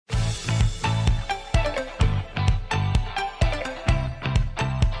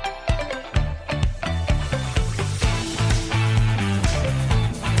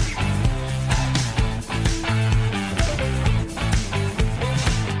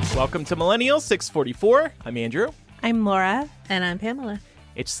Welcome to Millennials 644. I'm Andrew. I'm Laura. And I'm Pamela.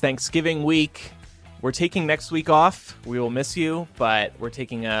 It's Thanksgiving week. We're taking next week off. We will miss you, but we're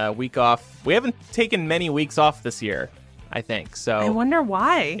taking a week off. We haven't taken many weeks off this year, I think. So I wonder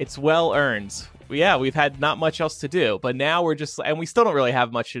why. It's well earned. Yeah, we've had not much else to do, but now we're just, and we still don't really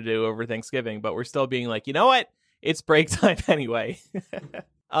have much to do over Thanksgiving, but we're still being like, you know what? It's break time anyway.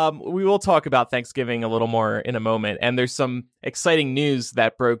 We will talk about Thanksgiving a little more in a moment, and there's some exciting news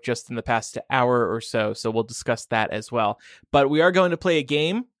that broke just in the past hour or so, so we'll discuss that as well. But we are going to play a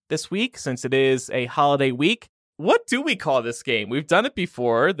game this week, since it is a holiday week. What do we call this game? We've done it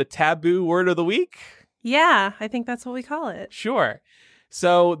before, the taboo word of the week? Yeah, I think that's what we call it. Sure.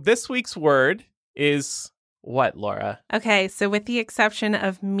 So this week's word is what, Laura? Okay, so with the exception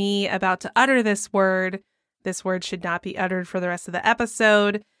of me about to utter this word should not be uttered for the rest of the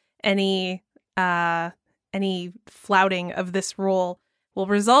episode. Any flouting of this rule will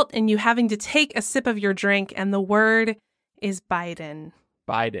result in you having to take a sip of your drink, and the word is Biden.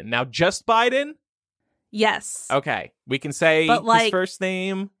 Biden. Now, just Biden? Yes. Okay. We can say his first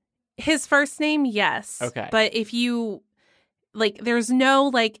name? His first name, yes. Okay. But if you, there's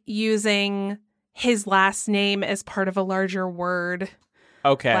no, using his last name as part of a larger word.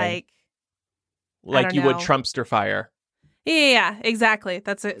 Okay. Like you would Trumpster fire. Yeah, exactly.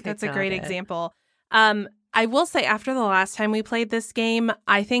 That's a great example. I will say, after the last time we played this game,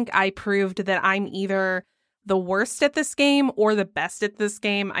 I think I proved that I'm either the worst at this game or the best at this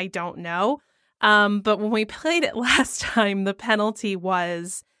game. I don't know. But when we played it last time, the penalty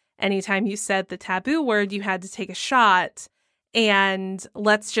was anytime you said the taboo word, you had to take a shot. And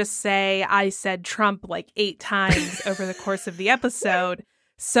let's just say I said Trump 8 times over the course of the episode.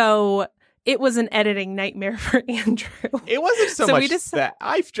 So it was an editing nightmare for Andrew. It wasn't so much that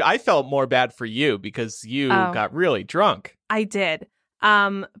I felt more bad for you because you got really drunk. I did.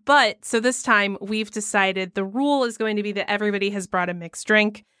 But so this time we've decided the rule is going to be that everybody has brought a mixed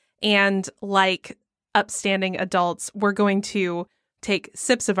drink, and like upstanding adults, we're going to take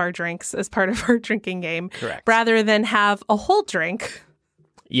sips of our drinks as part of our drinking game. Correct. Rather than have a whole drink.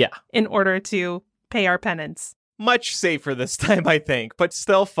 Yeah. In order to pay our penance. Much safer this time, I think, but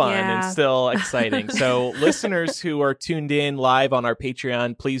still fun and still exciting. So listeners who are tuned in live on our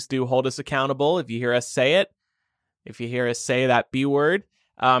Patreon, please do hold us accountable if you hear us say it. If you hear us say that B word,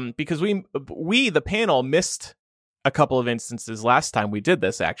 because we, the panel, missed a couple of instances last time we did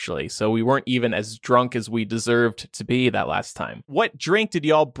this, actually. So we weren't even as drunk as we deserved to be that last time. What drink did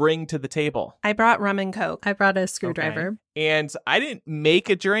y'all bring to the table? I brought rum and Coke. I brought a screwdriver. Okay. And I didn't make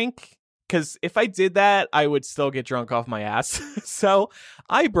a drink, because if I did that, I would still get drunk off my ass. So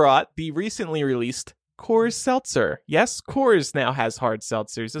I brought the recently released Coors Seltzer. Yes, Coors now has hard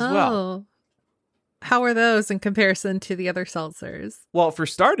seltzers as well. How are those in comparison to the other seltzers? Well, for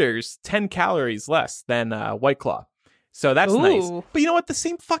starters, 10 calories less than White Claw. So that's nice. But you know what? The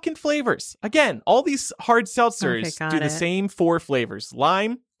same fucking flavors. Again, all these hard seltzers do the same 4 flavors.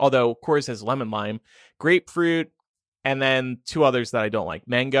 Lime, although Coors has lemon lime, grapefruit, and then 2 others that I don't like.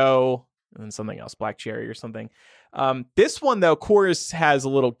 Mango, and then something else, black cherry or something. This one, though, Coors has a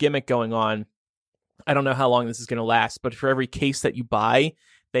little gimmick going on. I don't know how long this is going to last, but for every case that you buy,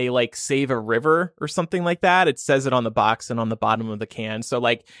 they save a river or something like that. It says it on the box and on the bottom of the can. So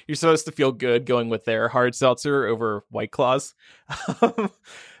you're supposed to feel good going with their hard seltzer over White Claws.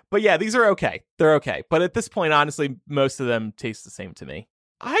 But yeah, these are okay. They're okay. But at this point, honestly, most of them taste the same to me.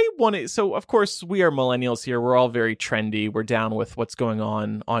 So of course we are millennials here. We're all very trendy. We're down with what's going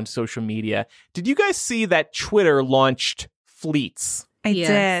on social media. Did you guys see that Twitter launched Fleets? I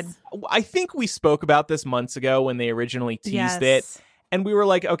did. I think we spoke about this months ago when they originally teased it. And we were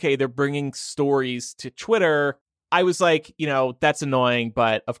like, okay, they're bringing stories to Twitter. I was like, that's annoying,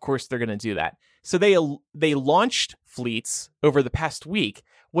 but of course they're going to do that. So they launched Fleets over the past week.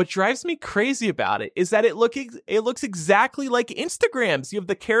 What drives me crazy about it is that it looks exactly like Instagrams. You have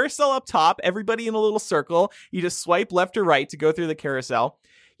the carousel up top, everybody in a little circle. You just swipe left or right to go through the carousel.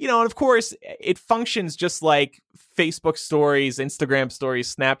 And of course, it functions just like Facebook stories, Instagram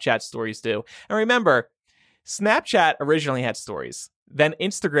stories, Snapchat stories do. And remember, Snapchat originally had stories. Then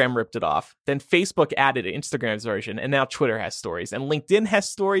Instagram ripped it off. Then Facebook added Instagram's version. And now Twitter has stories. And LinkedIn has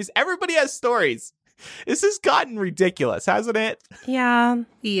stories. Everybody has stories. This has gotten ridiculous, hasn't it? Yeah.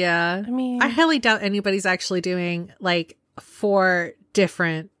 Yeah. I mean, I highly doubt anybody's actually doing 4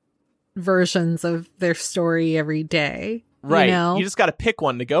 different versions of their story every day. Right. You just got to pick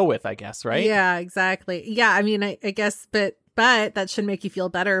one to go with, I guess, right? Yeah, exactly. Yeah, I mean, I guess, but that should make you feel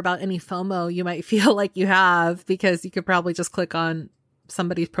better about any FOMO you might feel like you have, because you could probably just click on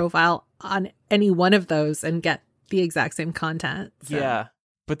somebody's profile on any one of those and get the exact same content. So. Yeah.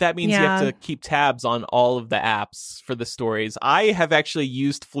 But that means you have to keep tabs on all of the apps for the stories. I have actually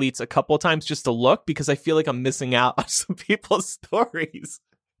used Fleets a couple of times just to look because I feel like I'm missing out on some people's stories.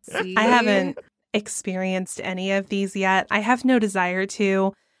 See? I haven't experienced any of these yet. I have no desire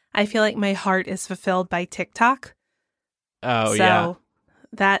to. I feel like my heart is fulfilled by TikTok. Oh, yeah.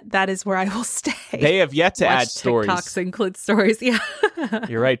 That is where I will stay. They have yet to add stories. TikToks include stories, yeah.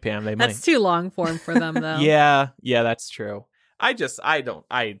 You're right, Pam. They might. That's too long form for them, though. Yeah, that's true. I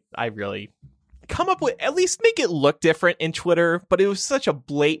really come up with, at least make it look different in Twitter, but it was such a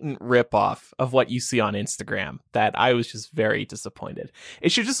blatant ripoff of what you see on Instagram that I was just very disappointed.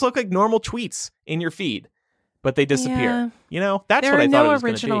 It should just look like normal tweets in your feed, but they disappear. Yeah. That's what I thought it was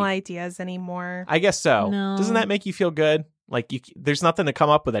going to be. There are no original ideas anymore. I guess so. No. Doesn't that make you feel good? Like there's nothing to come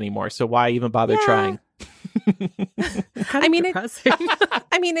up with anymore, so why even bother trying? I mean,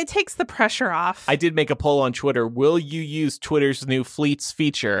 it takes the pressure off. I did make a poll on Twitter. Will you use Twitter's new Fleets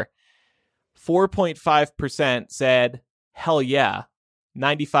feature? 4.5% said, hell yeah.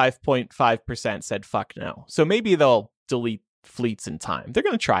 95.5% said, fuck no. So maybe they'll delete Fleets in time. They're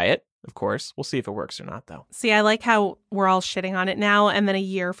going to try it. Of course. We'll see if it works or not, though. See, I like how we're all shitting on it now, and then a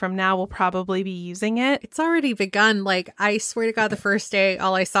year from now, we'll probably be using it. It's already begun. Like, I swear to God, the first day,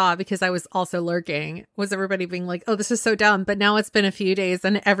 all I saw, because I was also lurking, was everybody being like, oh, this is so dumb. But now it's been a few days,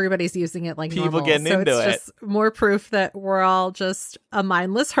 and everybody's using it like people normal. Getting so into it's just more proof that we're all just a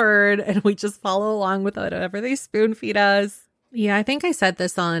mindless herd, and we just follow along with whatever they spoon feed us. Yeah, I think I said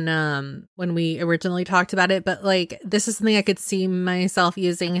this on when we originally talked about it, but like this is something I could see myself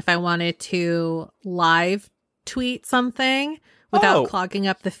using if I wanted to live tweet something without clogging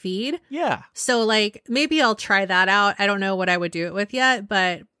up the feed. Yeah. So like maybe I'll try that out. I don't know what I would do it with yet,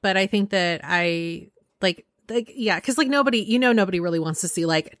 but I think that I like yeah, because like nobody really wants to see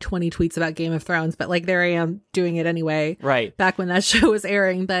like 20 tweets about Game of Thrones, but like there I am doing it anyway. Right. Back when that show was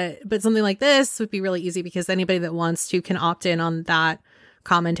airing, but something like this would be really easy because anybody that wants to can opt in on that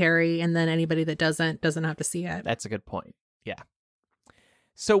commentary, and then anybody that doesn't have to see it. That's a good point. Yeah.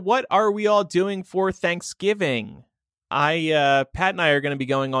 So what are we all doing for Thanksgiving? Pat and I are going to be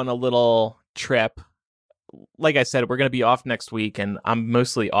going on a little trip. Like I said, we're going to be off next week, and I'm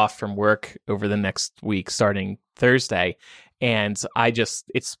mostly off from work over the next week starting Thursday. And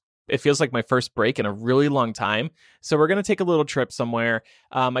it feels like my first break in a really long time. So we're going to take a little trip somewhere.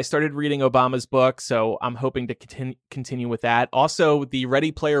 I started reading Obama's book, so I'm hoping to continue with that. Also, the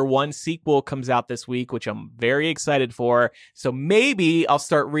Ready Player One sequel comes out this week, which I'm very excited for. So maybe I'll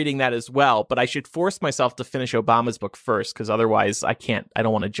start reading that as well, but I should force myself to finish Obama's book first, because otherwise I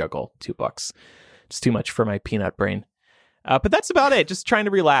don't want to juggle 2 books. It's too much for my peanut brain. But that's about it. Just trying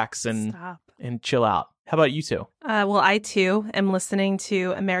to relax and chill out. How about you two? Well, I too am listening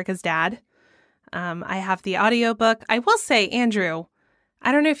to America's Dad. I have the audiobook. I will say, Andrew,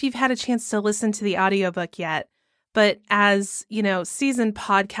 I don't know if you've had a chance to listen to the audiobook yet, but as, seasoned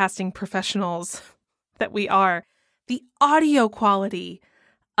podcasting professionals that we are, the audio quality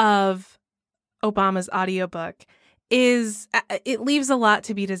of Obama's audiobook it leaves a lot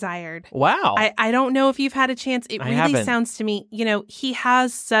to be desired. Wow. I don't know if you've had a chance. It really sounds to me, he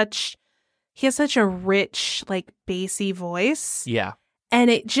has such a rich, like, bassy voice. Yeah. And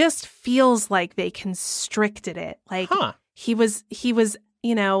it just feels like they constricted it. Like he was,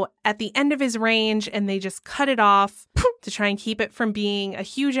 at the end of his range, and they just cut it off to try and keep it from being a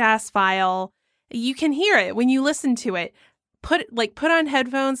huge ass file. You can hear it when you listen to it. Put on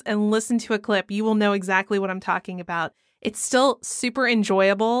headphones and listen to a clip. You will know exactly what I'm talking about. It's still super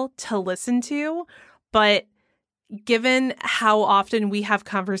enjoyable to listen to, but given how often we have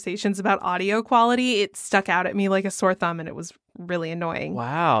conversations about audio quality, it stuck out at me like a sore thumb, and it was really annoying.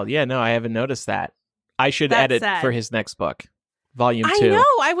 Wow. Yeah, no, I haven't noticed that. I should edit for his next book, volume 2. I know.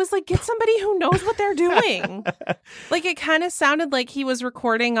 I was like, get somebody who knows what they're doing. Like, it kind of sounded like he was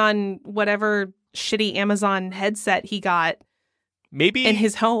recording on whatever shitty Amazon headset he got. Maybe in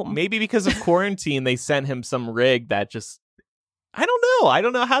his home. Maybe because of quarantine, they sent him some rig that just, I don't know. I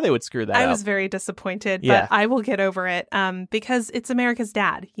don't know how they would screw that up. I was very disappointed, but I will get over it because it's America's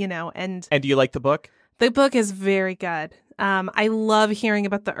Dad, And do you like the book? The book is very good. I love hearing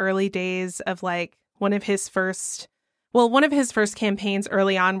about the early days of like one of his first campaigns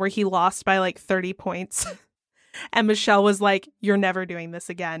early on where he lost by like 30 points. And Michelle was like, "You're never doing this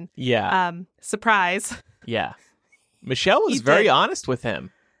again." Yeah. Surprise. Yeah. Michelle was very honest with him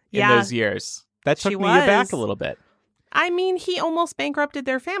in those years. That took me aback a little bit. I mean, he almost bankrupted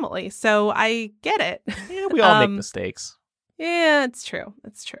their family, so I get it. Yeah, we all make mistakes. Yeah, it's true.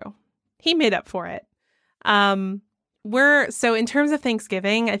 It's true. He made up for it. So in terms of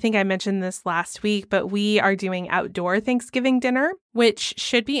Thanksgiving, I think I mentioned this last week, but we are doing outdoor Thanksgiving dinner, which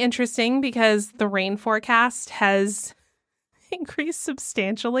should be interesting because the rain forecast has increased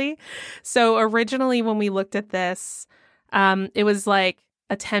substantially. So originally when we looked at this, it was like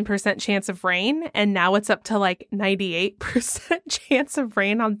a 10% chance of rain, and now it's up to like 98% chance of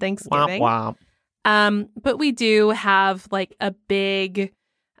rain on Thanksgiving. Womp womp. But we do have like a big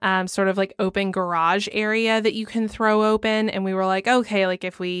sort of like open garage area that you can throw open. And we were like, okay, like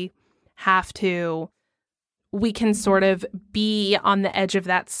if we have to, we can sort of be on the edge of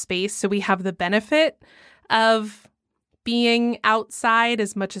that space. So we have the benefit of being outside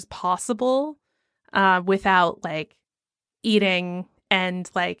as much as possible without like eating and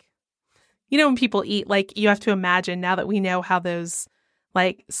like, you know, when people eat, like you have to imagine now that we know how those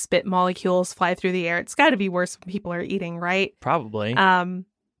like spit molecules fly through the air, it's got to be worse when people are eating, right? Probably.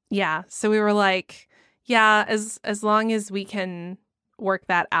 Yeah. So we were like, yeah, as long as we can work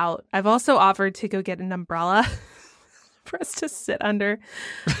that out. I've also offered to go get an umbrella for us to sit under.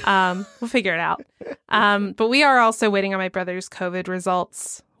 We'll figure it out. But we are also waiting on my brother's COVID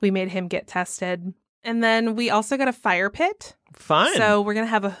results. We made him get tested. And then we also got a fire pit. Fun. So we're going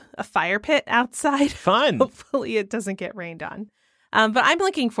to have a fire pit outside. Fun. Hopefully it doesn't get rained on. But I'm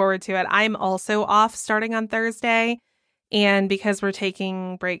looking forward to it. I'm also off starting on Thursday. And because we're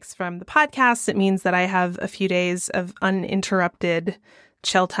taking breaks from the podcast, it means that I have a few days of uninterrupted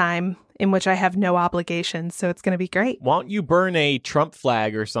chill time in which I have no obligations. So it's going to be great. Why don't you burn a Trump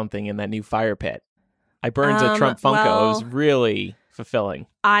flag or something in that new fire pit? I burned a Trump Funko. It was really fulfilling.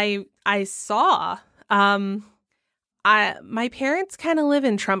 I saw. My parents kind of live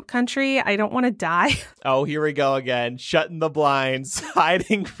in Trump country. I don't want to die. Oh, here we go again. Shutting the blinds,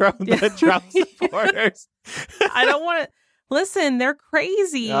 hiding from the Trump supporters. I don't want to. Listen, they're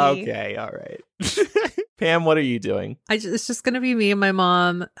crazy. Okay, all right. Pam, what are you doing? It's just going to be me and my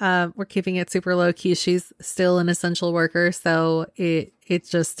mom. We're keeping it super low key. She's still an essential worker, so it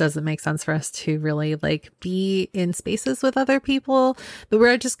just doesn't make sense for us to really like be in spaces with other people. But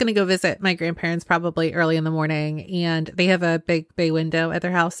we're just going to go visit my grandparents probably early in the morning, and they have a big bay window at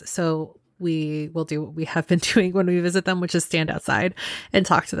their house, so we will do what we have been doing when we visit them, which is stand outside and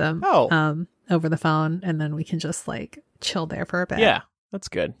talk to them over the phone, and then we can just like chill there for a bit. Yeah, that's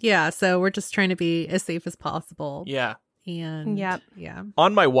good. Yeah, so we're just trying to be as safe as possible. Yeah. And yeah.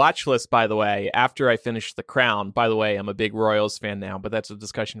 On my watch list, by the way, after I finish The Crown, by the way, I'm a big Royals fan now, but that's a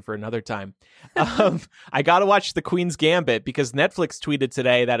discussion for another time. I got to watch The Queen's Gambit because Netflix tweeted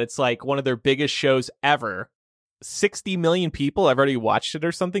today that it's like one of their biggest shows ever. 60 million people have already watched it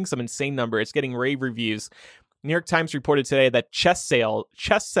or something, some insane number. It's getting rave reviews. New York Times reported today that chess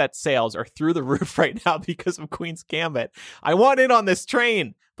set sales are through the roof right now because of Queen's Gambit. I want in on this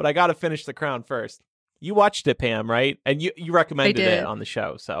train, but I got to finish The Crown first. You watched it, Pam, right? And you recommended it on the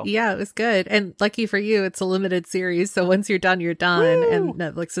show. So yeah, it was good. And lucky for you, it's a limited series. So once you're done, you're done. Woo! And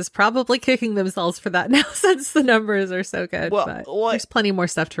Netflix is probably kicking themselves for that now since the numbers are so good. Well, but there's plenty more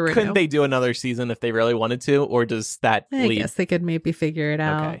stuff to renew. Couldn't they do another season if they really wanted to? Or does that I guess they could maybe figure it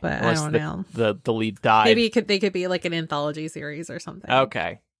out, okay. But unless I don't know. The lead died. Maybe they could be like an anthology series or something.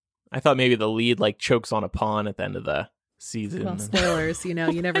 Okay. I thought maybe the lead like chokes on a pawn at the end of the season. Well, spoilers, you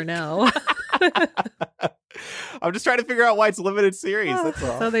never know. I'm just trying to figure out why it's a limited series. That's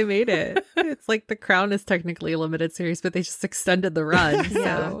all. So they made it. It's like The Crown is technically a limited series, but they just extended the run.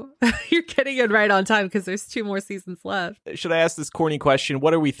 So you're getting it right on time because there's 2 more seasons left. Should I ask this corny question?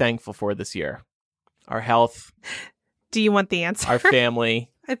 What are we thankful for this year? Our health. Do you want the answer? Our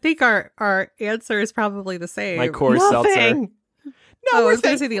family. I think our answer is probably the same. My core seltzer. No, I was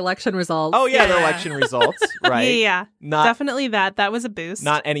going to say the election results. Oh, yeah, the election results, right? Yeah, definitely that. That was a boost.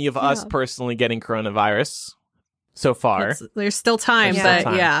 Not any of us personally getting coronavirus so far. There's still time,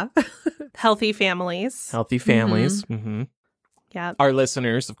 but yeah. Healthy families. Healthy families. Mm-hmm. Yeah. Our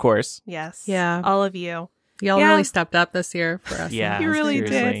listeners, of course. Yes. Yeah. All of you. Y'all really stepped up this year for us. Yeah, you really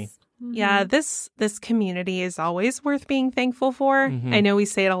seriously. did. Mm-hmm. Yeah, this community is always worth being thankful for. Mm-hmm. I know we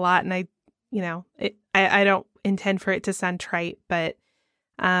say it a lot, and I don't intend for it to sound trite, but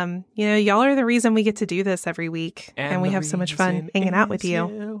y'all are the reason we get to do this every week, and we have so much fun hanging out with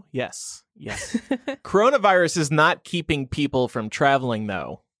you. Yes. Coronavirus is not keeping people from traveling,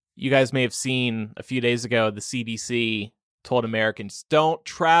 though. You guys may have seen a few days ago the CDC told Americans, don't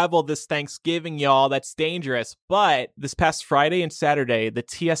travel this Thanksgiving, y'all. That's dangerous. But this past Friday and Saturday, the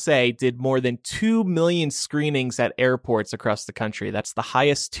TSA did more than 2 million screenings at airports across the country. That's the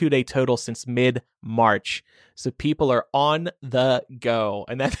highest 2-day total since mid-March. So people are on the go,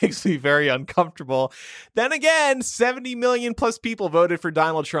 and that makes me very uncomfortable. Then again, 70 million plus people voted for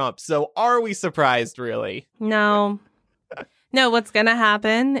Donald Trump. So are we surprised, really? No. No, what's going to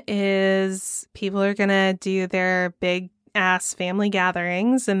happen is people are going to do their big ass family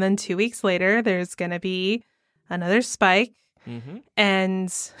gatherings. And then 2 weeks later, there's going to be another spike. Mm-hmm.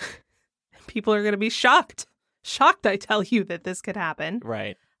 And people are going to be shocked. Shocked, I tell you, that this could happen.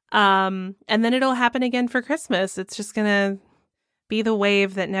 Right. And then it'll happen again for Christmas. It's just going to be the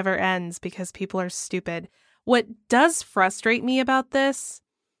wave that never ends because people are stupid. What does frustrate me about this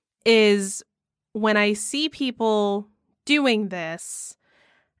is when I see people doing this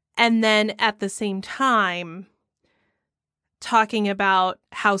and then at the same time talking about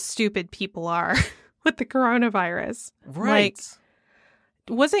how stupid people are with the coronavirus. Right.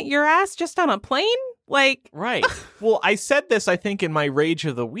 Like, wasn't your ass just on a plane? Like, right. Well, I said this, I think, in my Rage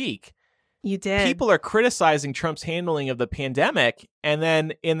of the Week. You did. People are criticizing Trump's handling of the pandemic, and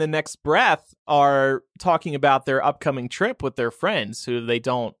then in the next breath are talking about their upcoming trip with their friends who they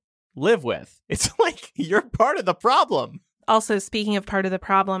don't live with. It's like, you're part of the problem. Also, speaking of part of the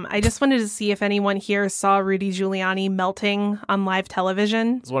problem, I just wanted to see if anyone here saw Rudy Giuliani melting on live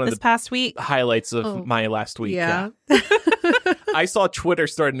television this past week. Highlights of my last week. Yeah. I saw Twitter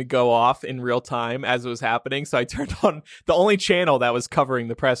starting to go off in real time as it was happening. So I turned on the only channel that was covering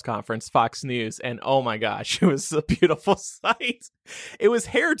the press conference, Fox News. And oh my gosh, it was a beautiful sight. It was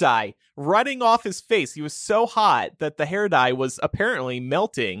hair dye running off his face. He was so hot that the hair dye was apparently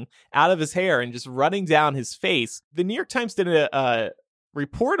melting out of his hair and just running down his face. The New York Times did a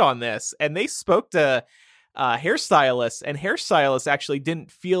report on this, and they spoke to hairstylists, and hairstylists actually didn't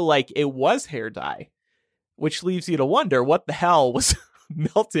feel like it was hair dye, which leaves you to wonder what the hell was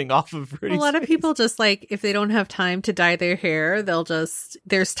melting off of Rudy's A lot of face. people just like, if they don't have time to dye their hair,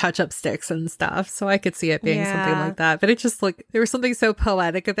 there's touch-up sticks and stuff. So I could see it being something like that. But it just there was something so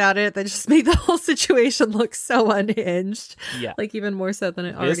poetic about it that just made the whole situation look so unhinged. Yeah. Like even more so than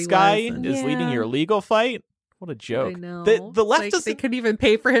it already was. This guy is leading your legal fight? What a joke. I know. The left doesn't... They couldn't even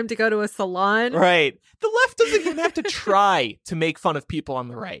pay for him to go to a salon. Right. The left doesn't even have to try to make fun of people on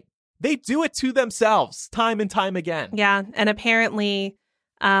the right. They do it to themselves time and time again. Yeah. And apparently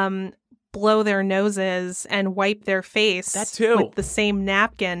blow their noses and wipe their face that too. With the same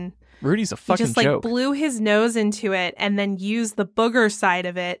napkin. Rudy's a fucking joke. He just blew his nose into it and then used the booger side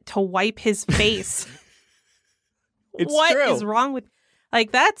of it to wipe his face. What is wrong with...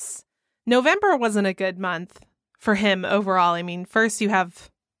 November wasn't a good month for him overall. I mean, first you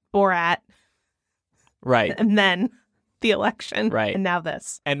have Borat. Right. And then the election. Right. And now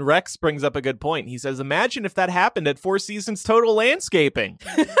this. And Rex brings up a good point. He says, imagine if that happened at Four Seasons Total Landscaping.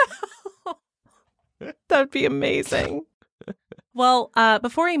 That'd be amazing. Well,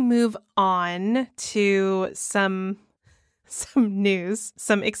 before I move on to some news,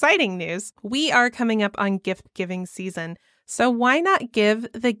 some exciting news, we are coming up on gift giving season. So why not give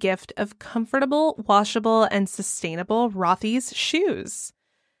the gift of comfortable, washable, and sustainable Rothy's shoes?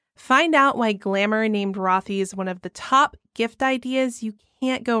 Find out why Glamour named Rothy's one of the top gift ideas you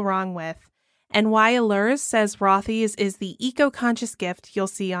can't go wrong with, and why Allures says Rothy's is the eco-conscious gift you'll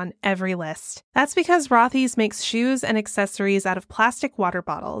see on every list. That's because Rothy's makes shoes and accessories out of plastic water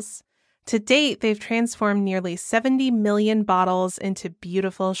bottles. To date, they've transformed nearly 70 million bottles into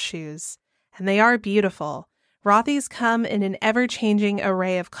beautiful shoes. And they are beautiful. Rothy's come in an ever-changing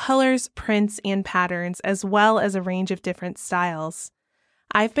array of colors, prints, and patterns, as well as a range of different styles.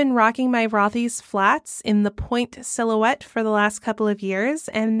 I've been rocking my Rothy's flats in the point silhouette for the last couple of years,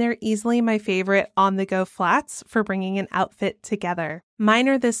 and they're easily my favorite on-the-go flats for bringing an outfit together. Mine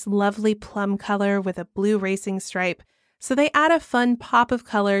are this lovely plum color with a blue racing stripe, so they add a fun pop of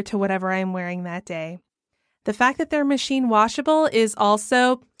color to whatever I'm wearing that day. The fact that they're machine washable is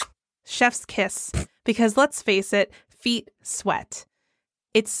also chef's kiss, because let's face it, feet sweat.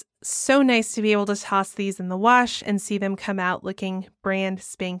 It's so nice to be able to toss these in the wash and see them come out looking brand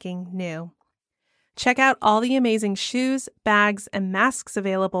spanking new. Check out all the amazing shoes, bags, and masks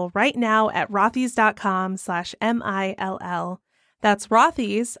available right now at rothys.com/MILL. That's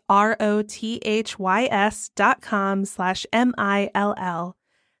Rothys, ROTHYS.com/MILL.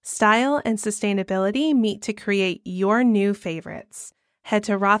 Style and sustainability meet to create your new favorites. Head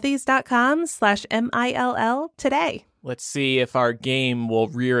to rothys.com/MILL today. Let's see if our game will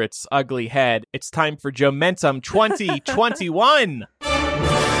rear its ugly head. It's time for Jomentum 2021.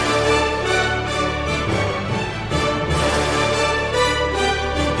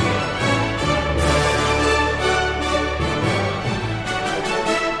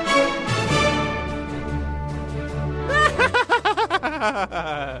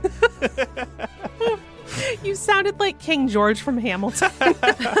 You sounded like King George from Hamilton.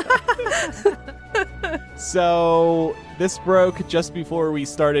 So this broke just before we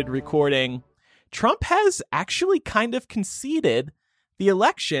started recording. Trump has actually kind of conceded the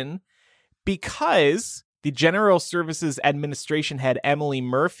election because the General Services Administration head, Emily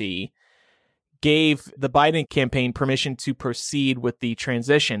Murphy, gave the Biden campaign permission to proceed with the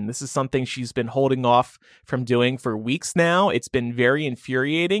transition. This is something she's been holding off from doing for weeks now. It's been very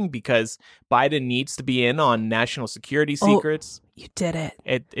infuriating because Biden needs to be in on national security secrets. You did it.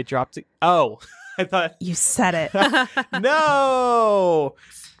 It dropped. Oh, I thought you said it. No,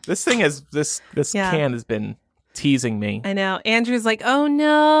 this thing has this can has been teasing me. I know. Andrew's like, oh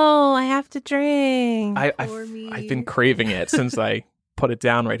no, I have to drink. I've been craving it since I put it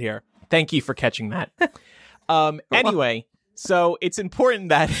down right here. Thank you for catching that. Anyway, so it's important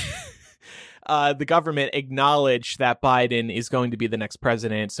that the government acknowledge that Biden is going to be the next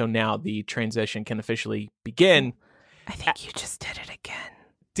president. So now the transition can officially begin. I think you just did it again.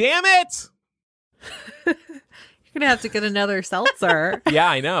 Damn it! You're going to have to get another seltzer. Yeah,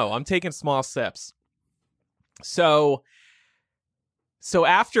 I know. I'm taking small sips. So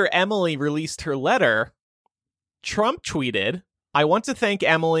after Emily released her letter, Trump tweeted, I want to thank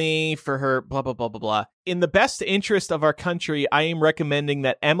Emily for her blah, blah, blah, blah, blah. In the best interest of our country, I am recommending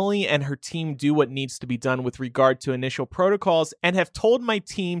that Emily and her team do what needs to be done with regard to initial protocols and have told my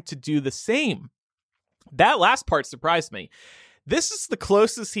team to do the same. That last part surprised me. This is the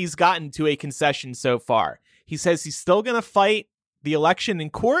closest he's gotten to a concession so far. He says he's still going to fight the election in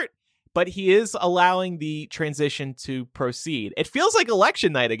court, but he is allowing the transition to proceed. It feels like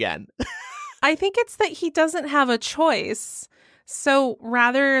election night again. I think it's that he doesn't have a choice. So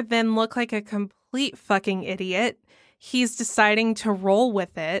rather than look like a complete fucking idiot, he's deciding to roll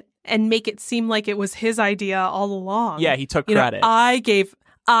with it and make it seem like it was his idea all along. Yeah, he took credit. I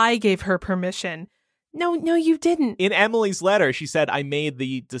gave her permission. No, you didn't. In Emily's letter, she said, I made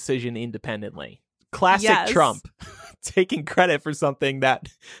the decision independently. Classic Trump. Taking credit for something that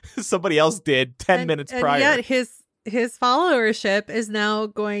somebody else did 10 minutes prior. And yet his followership is now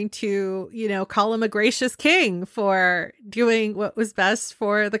going to, call him a gracious king for doing what was best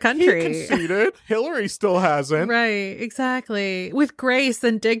for the country. He conceded. Hillary still hasn't. Right, exactly. With grace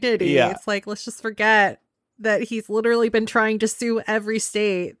and dignity. Yeah. It's like, let's just forget that he's literally been trying to sue every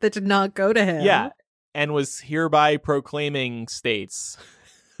state that did not go to him. Yeah, and was hereby proclaiming states.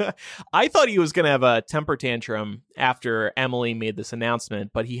 I thought he was going to have a temper tantrum after Emily made this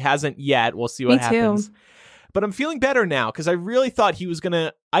announcement, but he hasn't yet. We'll see what happens. Too. But I'm feeling better now because I really thought he was going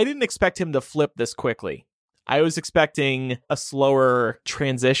to... I didn't expect him to flip this quickly. I was expecting a slower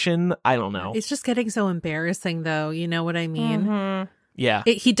transition. I don't know. It's just getting so embarrassing, though. You know what I mean? Mm-hmm. Yeah.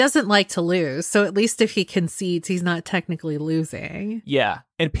 He doesn't like to lose. So at least if he concedes, he's not technically losing. Yeah.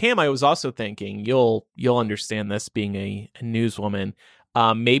 And Pam, I was also thinking, you'll understand this being a newswoman.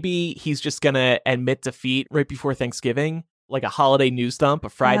 Maybe he's just going to admit defeat right before Thanksgiving, like a holiday news dump, a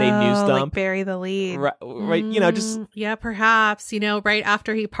Friday news dump. Like bury the lead. Right, just... Yeah, perhaps, right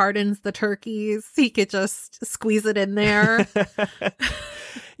after he pardons the turkeys, he could just squeeze it in there.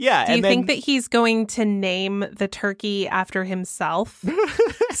 Yeah. Do you think that he's going to name the turkey after himself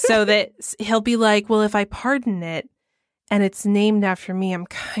so that he'll be like, well, if I pardon it, and it's named after me, I'm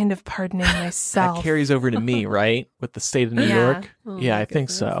kind of pardoning myself. That carries over to me, right? With the state of New York? Oh, yeah, I think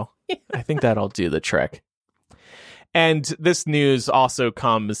so. I think that'll do the trick. And this news also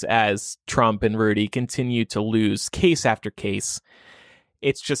comes as Trump and Rudy continue to lose case after case.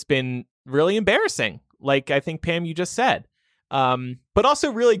 It's just been really embarrassing, like I think, Pam, you just said. But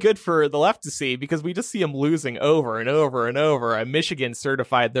also really good for the left to see because we just see them losing over and over and over. Michigan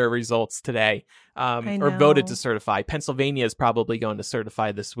certified their results today, or voted to certify. Pennsylvania is probably going to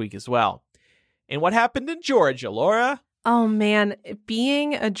certify this week as well. And what happened in Georgia, Laura? Oh, man.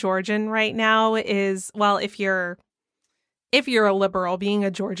 Being a Georgian right now is, well, if you're a liberal, being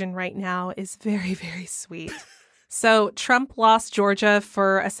a Georgian right now is very, very sweet. So Trump lost Georgia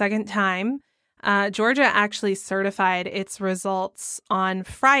for a second time. Georgia actually certified its results on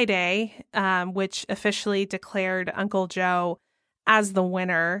Friday, which officially declared Uncle Joe as the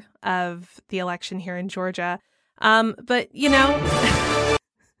winner of the election here in Georgia. But,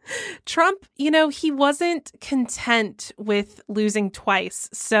 Trump, he wasn't content with losing twice.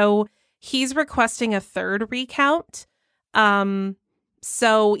 So he's requesting a third recount.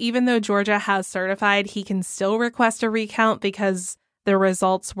 So even though Georgia has certified, he can still request a recount because the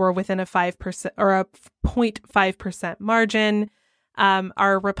results were within a 5% or a 0.5% margin.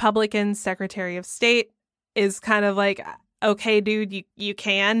 Our Republican Secretary of State is kind of like, okay, dude, you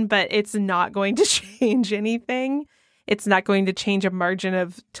can, but it's not going to change anything. It's not going to change a margin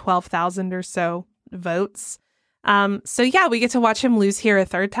of 12,000 or so votes. So yeah, we get to watch him lose here a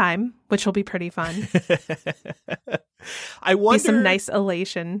third time, which will be pretty fun. I wonder, be some nice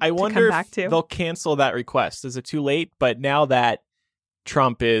elation I wonder to come back to. They'll cancel that request. Is it too late? But now that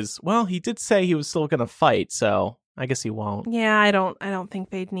Trump is, well, he did say he was still going to fight, so I guess he won't. Yeah, I don't think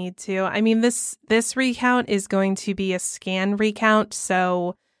they'd need to. I mean, this recount is going to be a scan recount,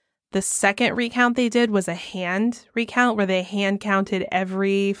 so the second recount they did was a hand recount where they hand counted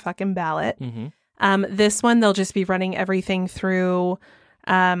every fucking ballot. Mm-hmm. This one, they'll just be running everything through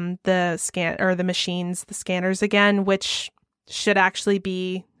the scan or the machines, the scanners again, which should actually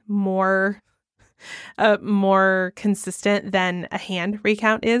be more consistent than a hand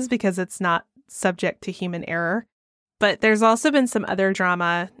recount is because it's not subject to human error. But there's also been some other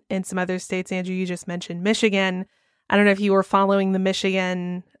drama in some other states. Andrew, you just mentioned Michigan. I don't know if you were following the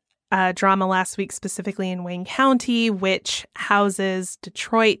Michigan drama last week, specifically in Wayne County, which houses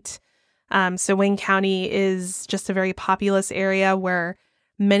Detroit. So Wayne County is just a very populous area where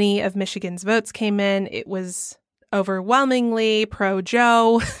many of Michigan's votes came in. It was overwhelmingly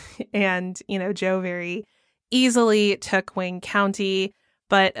pro-Joe, and, Joe very easily took Wayne County.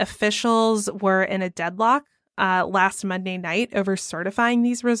 But officials were in a deadlock last Monday night over certifying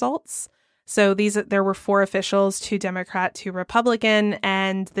these results. So there were 4 officials, 2 Democrat, 2 Republican,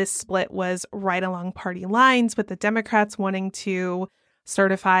 and this split was right along party lines, with the Democrats wanting to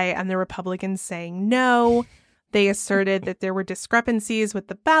certify and the Republicans saying no. They asserted that there were discrepancies with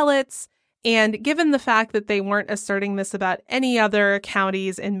the ballots. And given the fact that they weren't asserting this about any other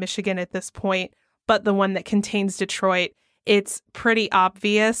counties in Michigan at this point, but the one that contains Detroit, it's pretty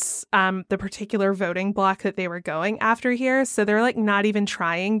obvious the particular voting block that they were going after here. So they're like not even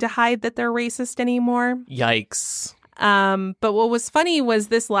trying to hide that they're racist anymore. Yikes. But what was funny was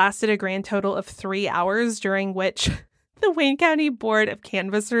this lasted a grand total of 3 hours, during which the Wayne County Board of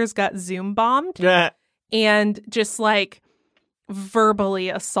Canvassers got Zoom bombed and just like verbally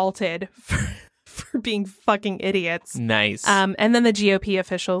assaulted for being fucking idiots. Nice. And then the GOP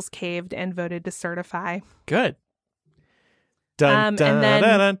officials caved and voted to certify. Good. Dun, dun, and then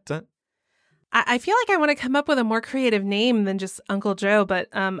dun, dun, dun. I feel like I want to come up with a more creative name than just Uncle Joe, but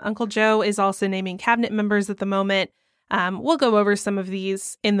Uncle Joe is also naming cabinet members at the moment. We'll go over some of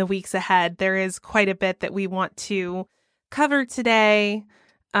these in the weeks ahead. There is quite a bit that we want to cover today.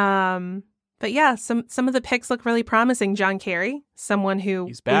 But yeah, some of the picks look really promising. John Kerry, someone who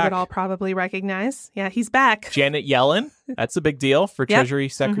we would all probably recognize. Yeah, he's back. Janet Yellen, that's a big deal for Treasury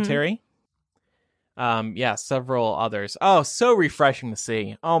Secretary. Mm-hmm. Several others. Oh, so refreshing to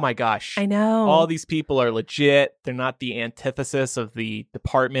see. Oh my gosh. I know. All these people are legit. They're not the antithesis of the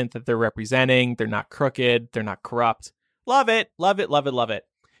department that they're representing. They're not crooked. They're not corrupt. Love it. Love it. Love it. Love it.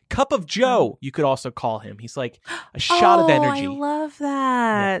 Cup of Joe, you could also call him. He's like a shot of energy. I love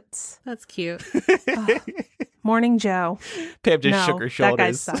that. Yeah. That's cute. Morning Joe. Pam just shook her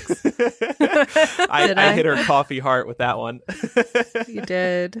shoulders. That guy sucks. I hit her coffee heart with that one. You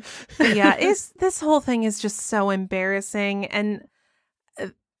did. Yeah, this whole thing is just so embarrassing. And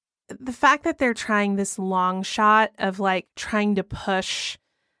the fact that they're trying this long shot of like trying to push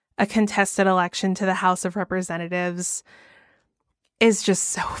a contested election to the House of Representatives is just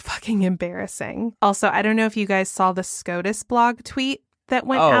so fucking embarrassing. Also, I don't know if you guys saw the SCOTUS blog tweet that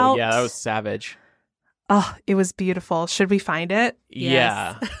went out. Oh, yeah, that was savage. Oh, it was beautiful. Should we find it?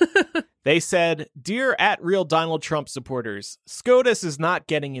 Yeah. They said, "Dear @real Donald Trump supporters, SCOTUS is not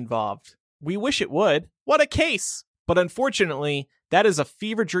getting involved. We wish it would. What a case. But unfortunately, that is a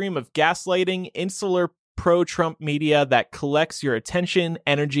fever dream of gaslighting, insular pro-Trump media that collects your attention,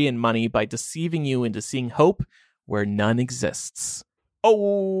 energy, and money by deceiving you into seeing hope where none exists."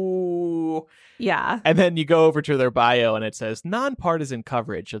 Oh, yeah. And then you go over to their bio and it says nonpartisan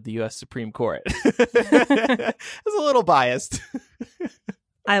coverage of the U.S. Supreme Court. It's a little biased.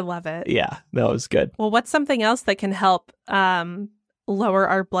 I love it. Yeah, that was good. Well, what's something else that can help lower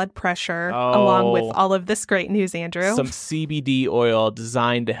our blood pressure along with all of this great news, Andrew? Some CBD oil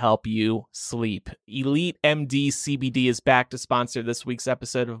designed to help you sleep. Elite MD CBD is back to sponsor this week's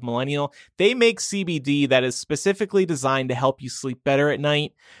episode of Millennial. They make CBD that is specifically designed to help you sleep better at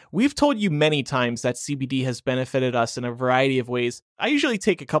night. We've told you many times that CBD has benefited us in a variety of ways. I usually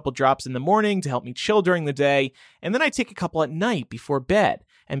take a couple drops in the morning to help me chill during the day, and then I take a couple at night before bed.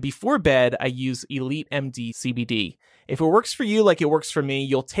 And before bed, I use Elite MD CBD. If it works for you like it works for me,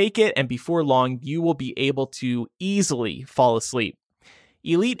 you'll take it, and before long, you will be able to easily fall asleep.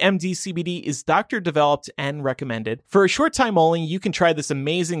 Elite MD CBD is doctor-developed and recommended. For a short time only, you can try this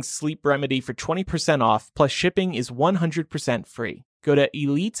amazing sleep remedy for 20% off, plus shipping is 100% free. Go to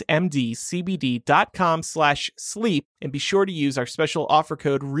elitemdcbd.com/sleep and be sure to use our special offer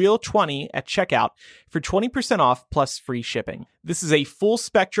code REAL20 at checkout for 20% off plus free shipping. This is a full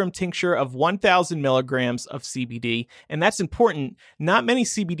spectrum tincture of 1,000 milligrams of CBD, and that's important. Not many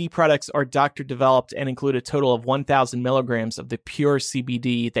CBD products are doctor developed and include a total of 1,000 milligrams of the pure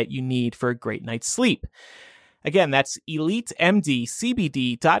CBD that you need for a great night's sleep. Again, that's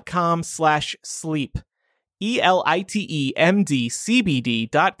elitemdcbd.com/sleep.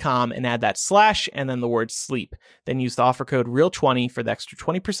 elitemdcbd.com and add that slash and then the word sleep. Then use the offer code REAL20 for the extra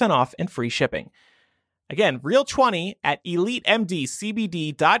 20% off and free shipping. Again, REAL20 at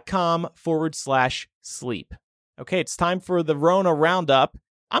elitemdcbd.com/sleep. Okay, it's time for the Rona Roundup.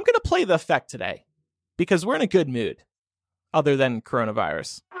 I'm going to play the effect today because we're in a good mood, other than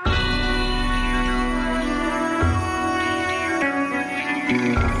coronavirus.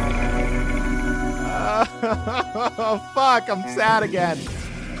 Oh, fuck, I'm sad again.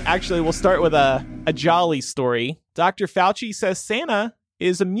 Actually, we'll start with a jolly story. Dr. Fauci says Santa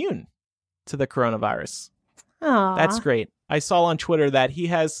is immune to the coronavirus. Aww. That's great. I saw on Twitter that he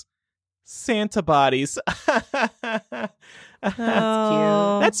has Santa bodies. That's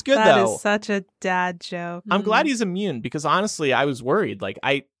good, that though. That is such a dad joke. I'm glad he's immune because honestly, I was worried. Like,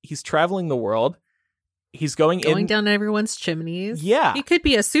 he's traveling the world. He's going down everyone's chimneys. Yeah. He could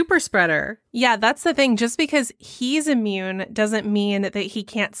be a super spreader. Yeah, that's the thing. Just because he's immune doesn't mean that he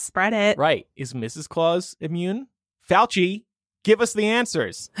can't spread it. Right. Is Mrs. Claus immune? Fauci, give us the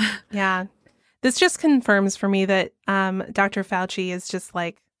answers. Yeah. This just confirms for me that Dr. Fauci is just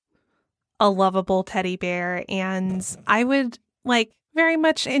like a lovable teddy bear. And I would very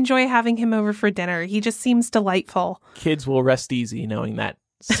much enjoy having him over for dinner. He just seems delightful. Kids will rest easy knowing that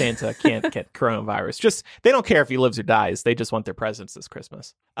Santa can't get coronavirus. They don't care if he lives or dies. They just want their presents this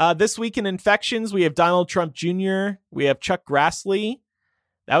Christmas. This week in infections, we have Donald Trump Jr. We have Chuck Grassley.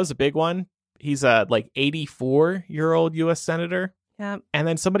 That was a big one. He's a 84-year-old U.S. senator. Yeah. And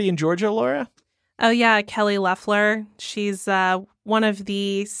then somebody in Georgia, Laura? Oh, yeah. Kelly Loeffler. She's one of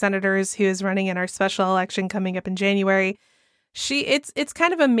the senators who is running in our special election coming up in January. It's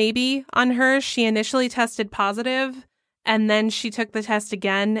kind of a maybe on her. She initially tested positive. And then she took the test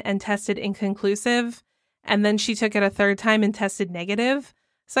again and tested inconclusive. And then she took it a third time and tested negative.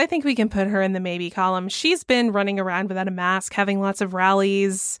 So I think we can put her in the maybe column. She's been running around without a mask, having lots of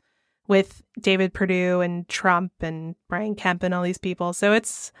rallies with David Perdue and Trump and Brian Kemp and all these people. So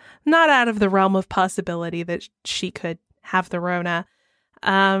it's not out of the realm of possibility that she could have the Rona.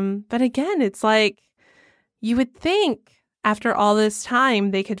 But again, it's like you would think after all this time,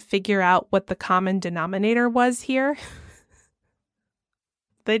 they could figure out what the common denominator was here.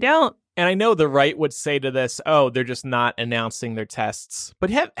 They don't. And I know the right would say to this, oh, they're just not announcing their tests. But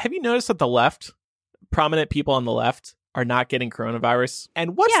have you noticed that the left, prominent people on the left, are not getting coronavirus?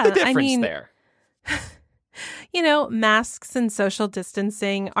 And what's the difference there? Masks and social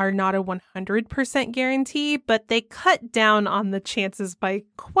distancing are not a 100% guarantee, but they cut down on the chances by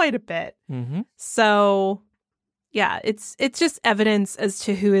quite a bit. Mm-hmm. So yeah, it's just evidence as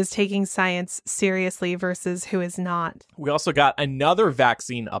to who is taking science seriously versus who is not. We also got another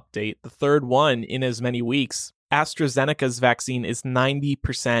vaccine update, the third one in as many weeks. AstraZeneca's vaccine is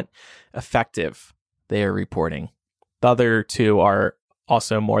 90% effective, they are reporting. The other two are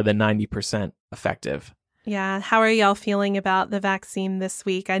also more than 90% effective. Yeah, how are y'all feeling about the vaccine this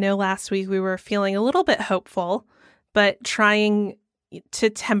week? I know last week we were feeling a little bit hopeful, but trying to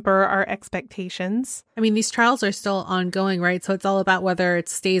temper our expectations. I mean, these trials are still ongoing, right? So it's all about whether it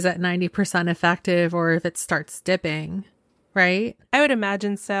stays at 90% effective or if it starts dipping, right? I would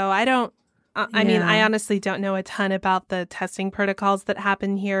imagine so. I mean, I honestly don't know a ton about the testing protocols that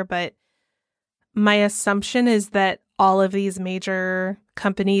happen here, but my assumption is that all of these major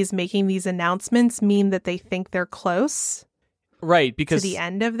companies making these announcements mean that they think they're close. Right, because to the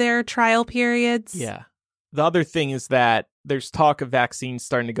end of their trial periods. Yeah. The other thing is that there's talk of vaccines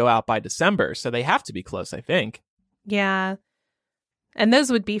starting to go out by December, so they have to be close, I think. Yeah. And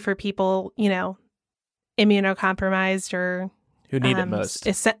those would be for people, immunocompromised or who need it most.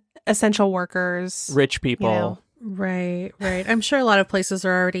 Essential workers. Rich people. Right. I'm sure a lot of places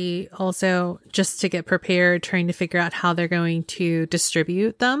are already also, just to get prepared, trying to figure out how they're going to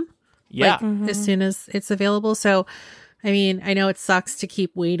distribute them. Yeah. As soon as it's available. So, I mean, I know it sucks to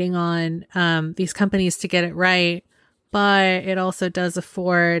keep waiting on these companies to get it right, but it also does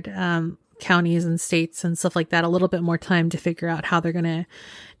afford counties and states and stuff like that a little bit more time to figure out how they're going to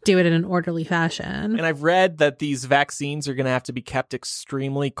do it in an orderly fashion. And I've read that these vaccines are going to have to be kept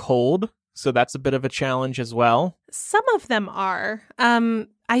extremely cold. So that's a bit of a challenge as well. Some of them are.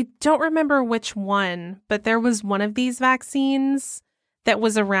 I don't remember which one, but there was one of these vaccines that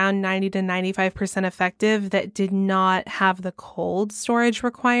was around 90 to 95% effective that did not have the cold storage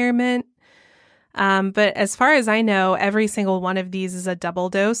requirement. But as far as I know, every single one of these is a double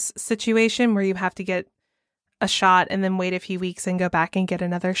dose situation where you have to get a shot and then wait a few weeks and go back and get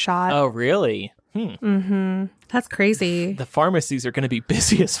another shot. Oh, really? Mm-hmm. That's crazy. The pharmacies are going to be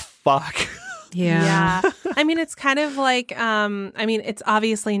busy as fuck. Yeah. I mean, it's kind of like, it's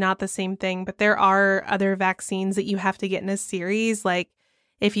obviously not the same thing, but there are other vaccines that you have to get in a series. Like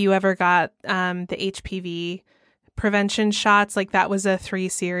if you ever got the HPV prevention shots, like that was a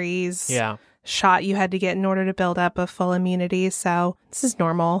 3-series shot you had to get in order to build up a full immunity. So this is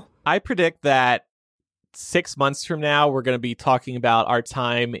normal. I predict that 6 months from now, we're going to be talking about our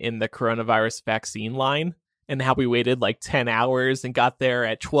time in the coronavirus vaccine line. And how we waited like 10 hours and got there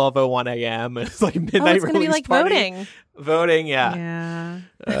at 12:01 a.m. It's like midnight. It's going to be like party. Voting, yeah. Yeah.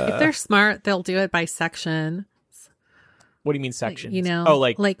 If they're smart, they'll do it by section. What do you mean sections?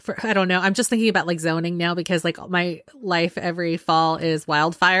 I don't know. I'm just thinking about like zoning now because like my life every fall is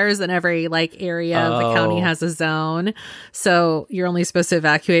wildfires and every like area of the county has a zone. So you're only supposed to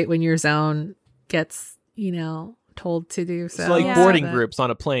evacuate when your zone gets, told to do so. It's like boarding groups on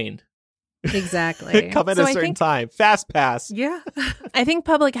a plane. Exactly. Come at a certain time. Fast pass. Yeah. I think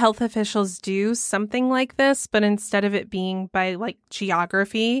public health officials do something like this, but instead of it being by like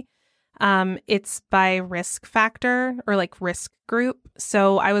geography, it's by risk factor or like risk group.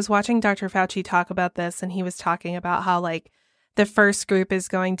 So I was watching Dr. Fauci talk about this, and he was talking about how like the first group is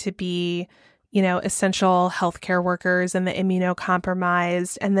going to be, essential healthcare workers and the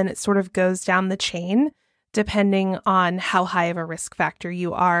immunocompromised. And then it sort of goes down the chain depending on how high of a risk factor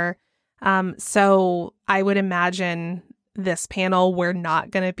you are. So I would imagine this panel, we're not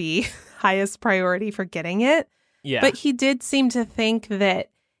going to be highest priority for getting it. Yeah. But he did seem to think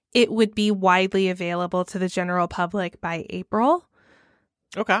that it would be widely available to the general public by April.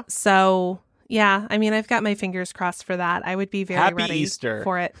 Okay. So, yeah, I've got my fingers crossed for that. I would be very ready Easter.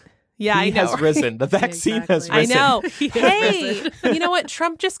 for it. Yeah, I know. He has risen. The vaccine has risen. I know. Hey, you know what?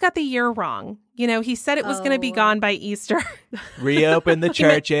 Trump just got the year wrong. He said it was going to be gone by Easter. Reopen the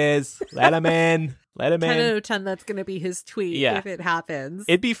churches. Let him in. Let him in. 10 out of 10, that's going to be his tweet if it happens.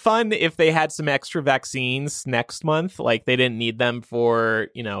 It'd be fun if they had some extra vaccines next month. Like they didn't need them for,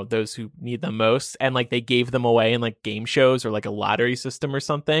 those who need them most. And like they gave them away in like game shows or like a lottery system or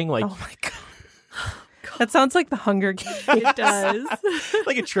something. Like, oh my God. That sounds like the Hunger Games. It does.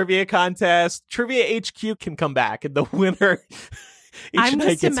 Like a trivia contest. Trivia HQ can come back and the winner I'm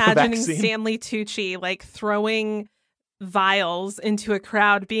just imagining Stanley Tucci like throwing vials into a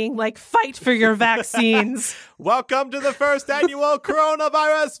crowd being like, fight for your vaccines. Welcome to the first annual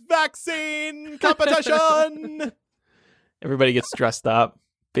coronavirus vaccine competition. Everybody gets dressed up.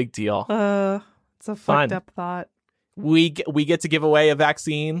 Big deal. It's a fucked up thought. We get to give away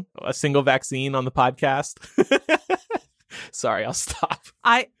a single vaccine on the podcast. Sorry, I'll stop.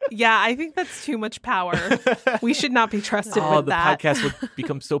 I think that's too much power. We should not be trusted with that. The podcast would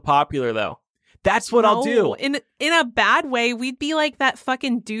become so popular, though. That's what I'll do. In a bad way, we'd be like that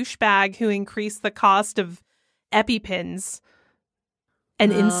fucking douchebag who increased the cost of EpiPens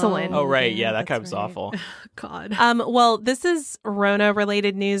and insulin. Oh, right. Yeah, that guy was awful. God. Well, this is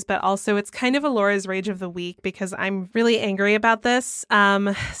Rona-related news, but also it's kind of Alora's Rage of the Week because I'm really angry about this.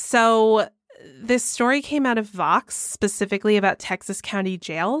 So this story came out of Vox, specifically about Texas county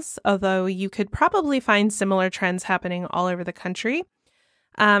jails, although you could probably find similar trends happening all over the country.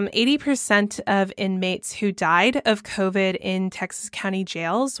 80% of inmates who died of COVID in Texas county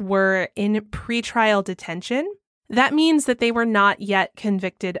jails were in pretrial detention. That means that they were not yet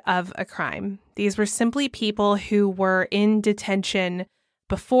convicted of a crime. These were simply people who were in detention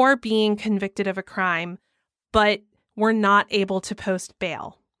before being convicted of a crime, but were not able to post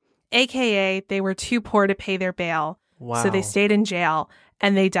bail. AKA, they were too poor to pay their bail. Wow. So they stayed in jail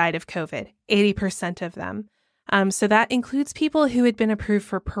and they died of COVID, 80% of them. So that includes people who had been approved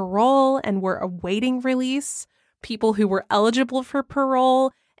for parole and were awaiting release, people who were eligible for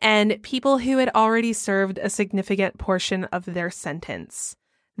parole, and people who had already served a significant portion of their sentence.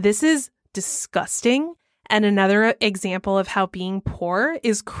 This is disgusting and another example of how being poor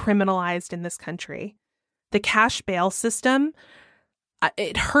is criminalized in this country. The cash bail system,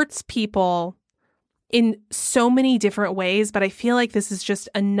 it hurts people in so many different ways, but I feel like this is just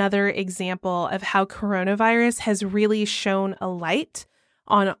another example of how coronavirus has really shone a light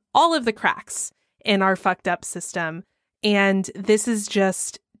on all of the cracks in our fucked up system. And this is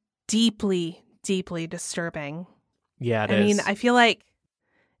just deeply, deeply disturbing. Yeah, it is. I mean, I feel like,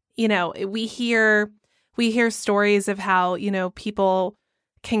 we hear stories of how, people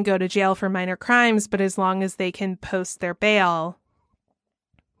can go to jail for minor crimes, but as long as they can post their bail,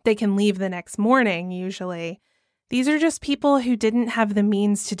 they can leave the next morning, usually. These are just people who didn't have the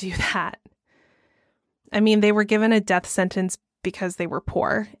means to do that. I mean, they were given a death sentence because they were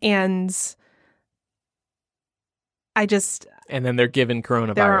poor. And And then they're given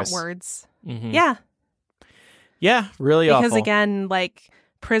coronavirus. There aren't words. Mm-hmm. Yeah. Yeah, really awful. Because again, like,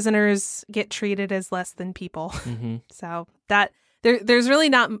 prisoners get treated as less than people. Mm-hmm. So that there's really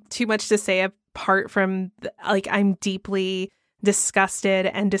not too much to say apart from, like, I'm deeply disgusted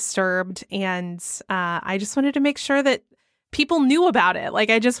and disturbed. And I just wanted to make sure that people knew about it.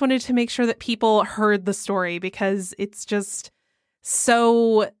 Like, I just wanted to make sure that people heard the story, because it's just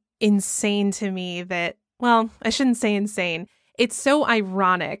so insane to me that, well, I shouldn't say insane. It's so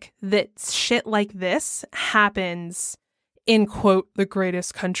ironic that shit like this happens in, quote, the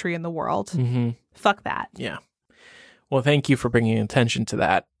greatest country in the world. Mm-hmm. Fuck that. Yeah. Well, thank you for bringing attention to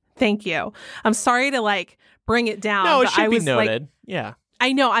that. Thank you. I'm sorry to, like, bring it down. No, it but should I be was noted. Like, yeah.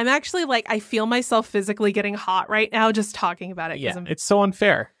 I know. I'm actually, like, I feel myself physically getting hot right now just talking about it. Yeah, it's so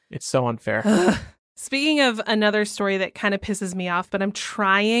unfair. It's so unfair. Speaking of another story that kind of pisses me off, but I'm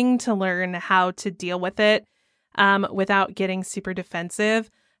trying to learn how to deal with it without getting super defensive.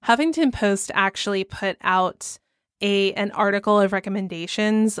 Huffington Post actually put out an article of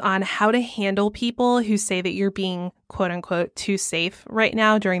recommendations on how to handle people who say that you're being, quote unquote, too safe right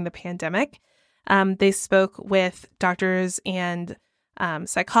now during the pandemic. They spoke with doctors and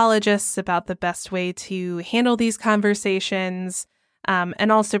psychologists about the best way to handle these conversations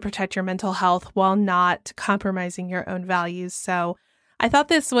and also protect your mental health while not compromising your own values. So I thought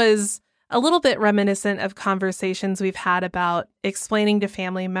this was a little bit reminiscent of conversations we've had about explaining to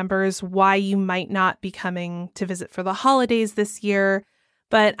family members why you might not be coming to visit for the holidays this year.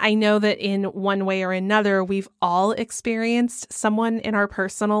 But I know that in one way or another, we've all experienced someone in our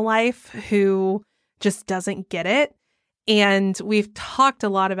personal life who just doesn't get it. And we've talked a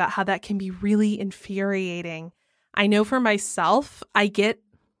lot about how that can be really infuriating. I know for myself, I get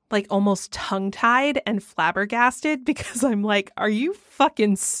like almost tongue-tied and flabbergasted because I'm like, are you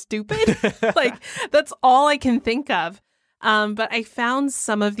fucking stupid? Like, that's all I can think of. But I found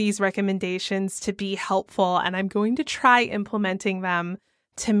some of these recommendations to be helpful, and I'm going to try implementing them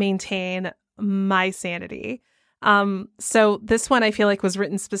to maintain my sanity. So this one I feel like was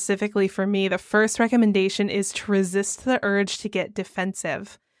written specifically for me. The first recommendation is to resist the urge to get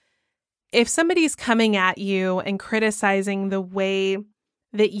defensive. If somebody's coming at you and criticizing the way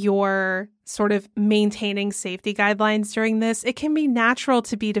that you're sort of maintaining safety guidelines during this, it can be natural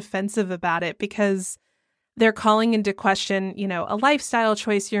to be defensive about it because they're calling into question, you know, a lifestyle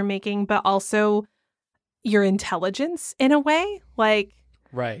choice you're making, but also your intelligence in a way. Like,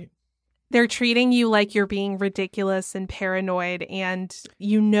 right. They're treating you like you're being ridiculous and paranoid, and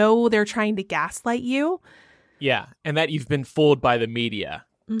you know they're trying to gaslight you. Yeah, and that you've been fooled by the media.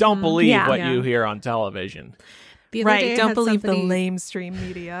 Mm-hmm. Don't believe what you hear on television. Right, don't believe the lamestream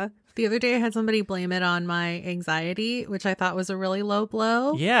media. The other day I had somebody blame it on my anxiety, which I thought was a really low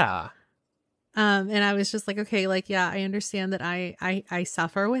blow. Yeah. And I was just like, okay, like, yeah, I understand that I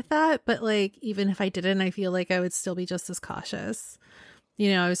suffer with that, but like, even if I didn't, I feel like I would still be just as cautious.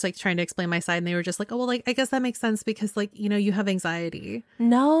 You know, I was like trying to explain my side and they were just like, oh, well, like, I guess that makes sense because like, you know, you have anxiety.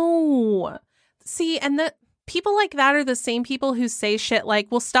 No. See, and that people like that are the same people who say shit like,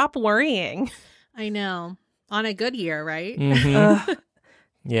 well, stop worrying. I know. On a good year, right? Mm-hmm.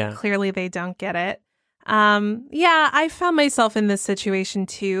 Yeah. Clearly they don't get it. Yeah, I found myself in this situation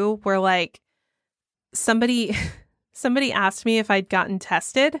too, where like somebody asked me if I'd gotten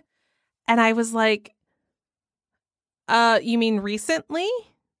tested, and I was like, you mean recently?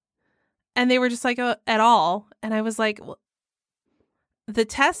 And they were just like, at all. And I was like, well, the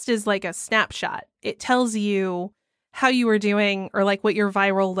test is like a snapshot. It tells you how you were doing or like what your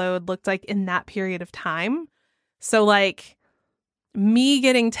viral load looked like in that period of time. So like me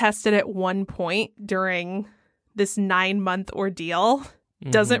getting tested at one point during this 9-month ordeal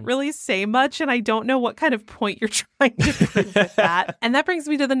doesn't really say much. And I don't know what kind of point you're trying to prove with that. And that brings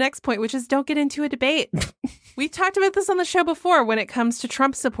me to the next point, which is don't get into a debate. We talked about this on the show before. When it comes to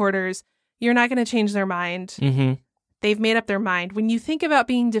Trump supporters, you're not going to change their mind. Mm-hmm. They've made up their mind. When you think about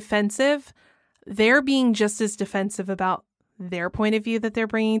being defensive, they're being just as defensive about their point of view that they're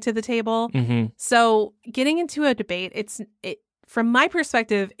bringing to the table. Mm-hmm. So getting into a debate, from my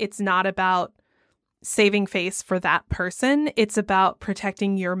perspective, it's not about saving face for that person. It's about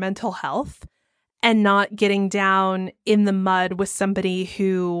protecting your mental health and not getting down in the mud with somebody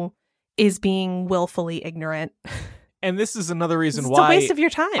who is being willfully ignorant. And this is another reason it's why a waste of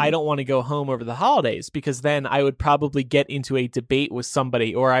your time. I don't want to go home over the holidays, because then I would probably get into a debate with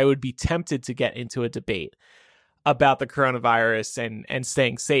somebody, or I would be tempted to get into a debate. about the coronavirus and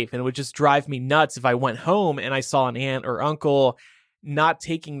staying safe. And it would just drive me nuts if I went home and I saw an aunt or uncle not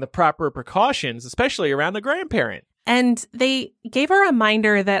taking the proper precautions, especially around the grandparent. And they gave a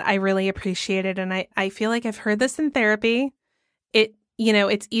reminder that I really appreciated. And I feel like I've heard this in therapy.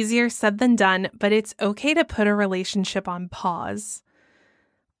 It's easier said than done, but it's okay to put a relationship on pause.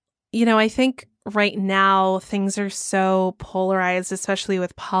 I think right now things are so polarized, especially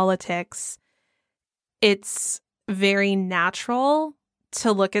with politics. It's very natural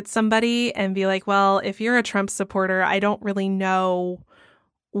to look at somebody and be like, well, if you're a Trump supporter, I don't really know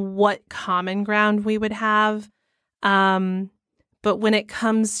what common ground we would have. But when it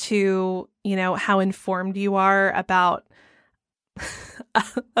comes to, how informed you are about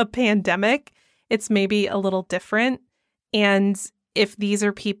a pandemic, it's maybe a little different. And if these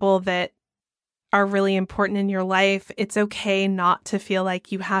are people that are really important in your life, it's okay not to feel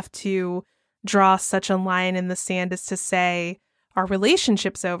like you have to draw such a line in the sand as to say our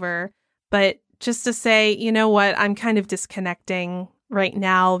relationship's over, but just to say, you know what, I'm kind of disconnecting right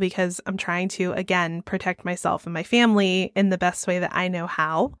now because I'm trying to, again, protect myself and my family in the best way that I know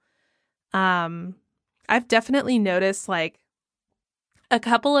how. I've definitely noticed like a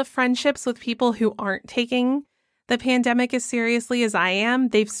couple of friendships with people who aren't taking the pandemic as seriously as I am.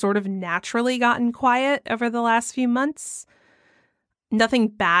 They've sort of naturally gotten quiet over the last few months. Nothing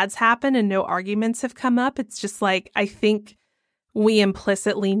bad's happened and no arguments have come up. It's just like, I think we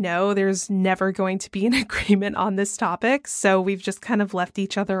implicitly know there's never going to be an agreement on this topic. So we've just kind of left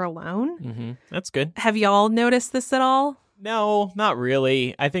each other alone. Mm-hmm. That's good. Have y'all noticed this at all? No, not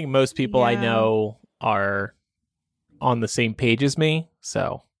really. I think most people I know are on the same page as me.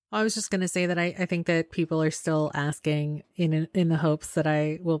 So I was just going to say that I think that people are still asking in the hopes that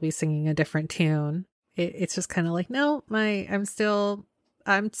I will be singing a different tune. It's just kind of like, no, I'm still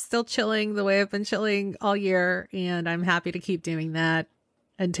chilling the way I've been chilling all year, and I'm happy to keep doing that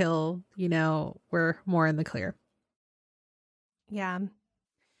until, we're more in the clear. Yeah.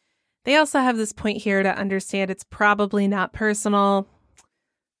 They also have this point here to understand it's probably not personal.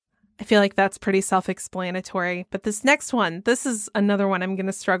 I feel like that's pretty self-explanatory. But this next one, this is another one I'm going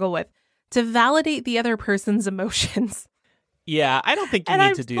to struggle with. To validate the other person's emotions. Yeah, I don't think you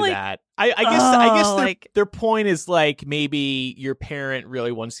need to do that. I guess their point is like maybe your parent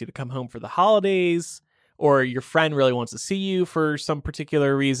really wants you to come home for the holidays, or your friend really wants to see you for some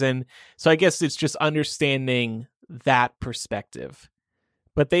particular reason. So I guess it's just understanding that perspective.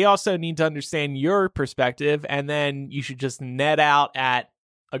 But they also need to understand your perspective, and then you should just net out at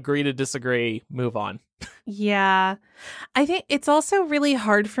agree to disagree, move on. Yeah. I think it's also really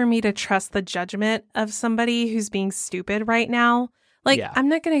hard for me to trust the judgment of somebody who's being stupid right now. Like, I'm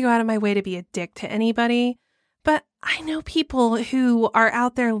not going to go out of my way to be a dick to anybody, but I know people who are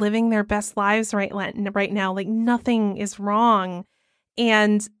out there living their best lives right now. Like, nothing is wrong.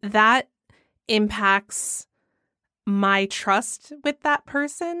 And that impacts my trust with that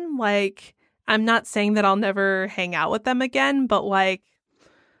person. Like, I'm not saying that I'll never hang out with them again, but like,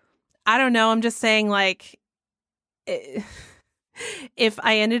 I don't know. I'm just saying, like, if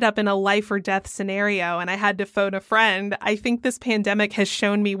I ended up in a life or death scenario and I had to phone a friend, I think this pandemic has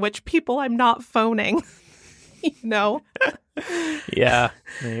shown me which people I'm not phoning. Yeah,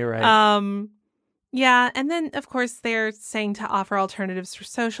 you're right. Yeah. And then, of course, they're saying to offer alternatives for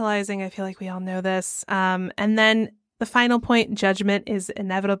socializing. I feel like we all know this. And then the final point, judgment is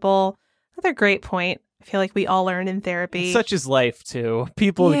inevitable. Another great point. I feel like we all learn in therapy. Such is life, too.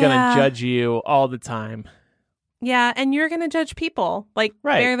 People are going to judge you all the time. Yeah, and you're going to judge people. Like,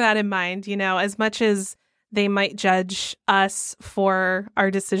 bear that in mind, as much as they might judge us for our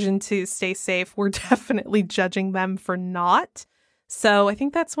decision to stay safe, we're definitely judging them for not. So I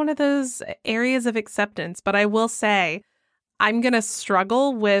think that's one of those areas of acceptance. But I will say, I'm going to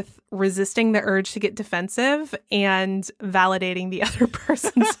struggle with resisting the urge to get defensive and validating the other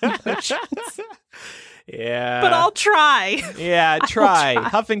person's emotions. Yeah. But I'll try. Yeah, try.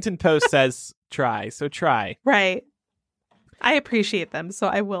 Huffington Post says try, so try. Right. I appreciate them, so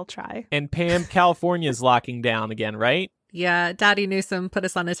I will try. And Pam, California's locking down again, right? Yeah, Daddy Newsom put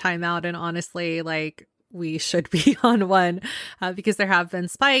us on a timeout, and honestly, like, we should be on one because there have been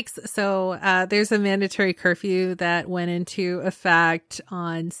spikes. So there's a mandatory curfew that went into effect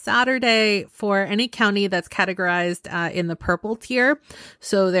on Saturday for any county that's categorized in the purple tier.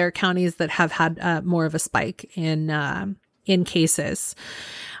 So there are counties that have had more of a spike in cases.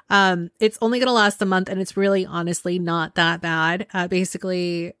 It's only going to last a month, and it's really honestly not that bad.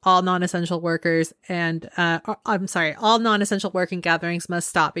 Basically, all non-essential workers and all non-essential work and gatherings must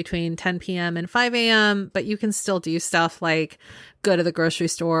stop between 10 p.m. and 5 a.m., but you can still do stuff like go to the grocery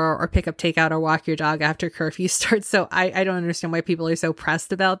store or pick up takeout or walk your dog after curfew starts. So I don't understand why people are so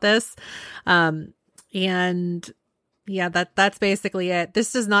pressed about this. And yeah, that's basically it.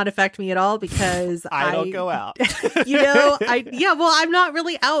 This does not affect me at all because I don't go out. I'm not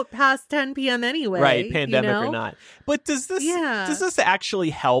really out past 10 p.m. anyway. Right, pandemic or not. But does this actually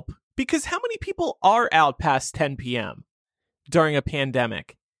help? Because how many people are out past 10 p.m. during a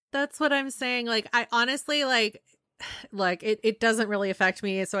pandemic? That's what I'm saying. Like, I honestly it doesn't really affect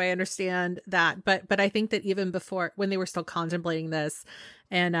me, so I understand that. But I think that even before, when they were still contemplating this,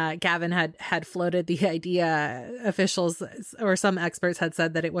 and Gavin had floated the idea, officials or some experts had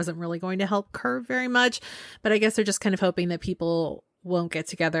said that it wasn't really going to help curb very much. But I guess they're just kind of hoping that people won't get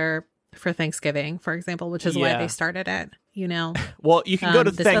together for Thanksgiving, for example, which is why they started it, you know? Well, you can go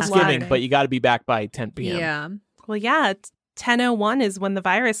to Thanksgiving, but you got to be back by 10 p.m. Yeah. Well, yeah, 10:01 is when the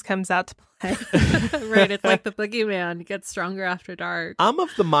virus comes out to play. Right, it's like the boogeyman. It gets stronger after dark. I'm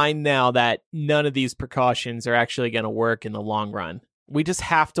of the mind now that none of these precautions are actually going to work in the long run. We just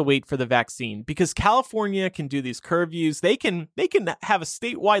have to wait for the vaccine because California can do these curfews. They can have a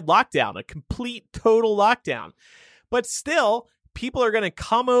statewide lockdown, a complete, total lockdown. But still, people are going to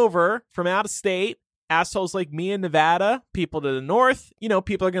come over from out of state. Assholes like me in Nevada, people to the north,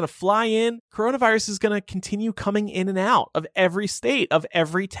 people are going to fly in. Coronavirus is going to continue coming in and out of every state, of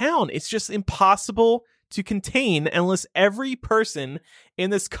every town. It's just impossible to contain unless every person in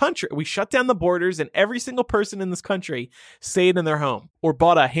this country, we shut down the borders and every single person in this country stayed in their home or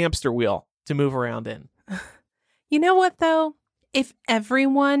bought a hamster wheel to move around in. You know what, though? If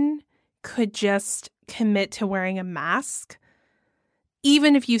everyone could just commit to wearing a mask,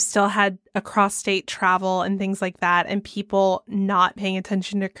 even if you still had across-state travel and things like that and people not paying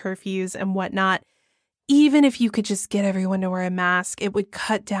attention to curfews and whatnot, even if you could just get everyone to wear a mask, it would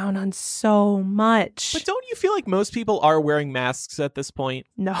cut down on so much. But don't you feel like most people are wearing masks at this point?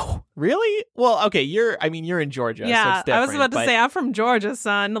 No. Really? Well, okay, you're in Georgia. Yeah, so I was about to say, I'm from Georgia,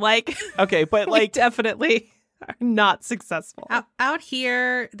 son. Okay, but definitely are not successful. Out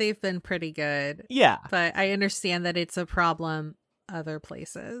here, they've been pretty good. Yeah. But I understand that it's a problem other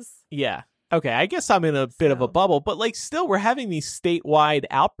places. Yeah. Okay, I guess I'm in a bit of a bubble, but still we're having these statewide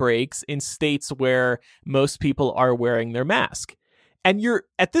outbreaks in states where most people are wearing their mask. And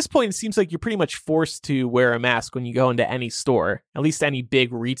at this point, it seems like you're pretty much forced to wear a mask when you go into any store, at least any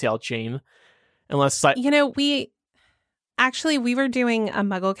big retail chain, unless... we were doing a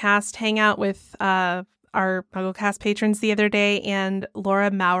MuggleCast hangout with our MuggleCast patrons the other day, and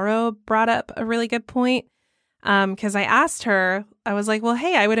Laura Mauro brought up a really good point. Because I asked her, I was like, well,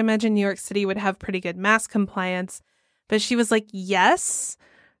 hey, I would imagine New York City would have pretty good mask compliance. But she was like, yes,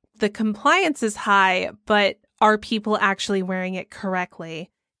 the compliance is high, but are people actually wearing it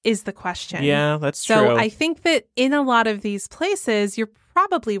correctly is the question. Yeah, that's true. So I think that in a lot of these places, you're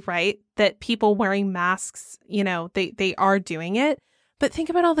probably right that people wearing masks, they are doing it. But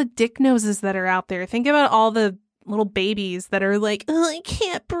think about all the dick noses that are out there. Think about all the little babies that are like, oh, I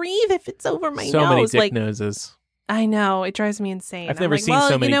can't breathe if it's over my nose. So many dick noses. I know. It drives me insane. I've never seen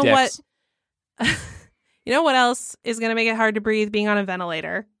so many dicks. What? You know what else is going to make it hard to breathe? Being on a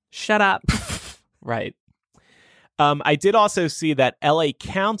ventilator. Shut up. Right. I did also see that LA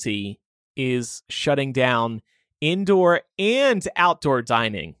County is shutting down indoor and outdoor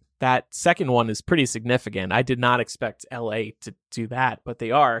dining. That second one is pretty significant. I did not expect LA to do that, but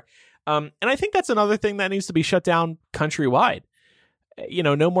they are. And I think that's another thing that needs to be shut down countrywide.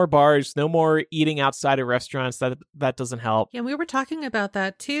 No more bars, no more eating outside of restaurants. That doesn't help. Yeah, we were talking about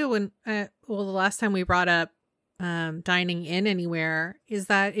that too. When the last time we brought up dining in anywhere, is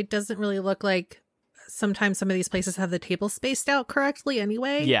that it doesn't really look like sometimes some of these places have the table spaced out correctly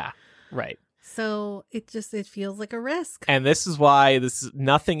anyway. Yeah, right. So it feels like a risk. And this is why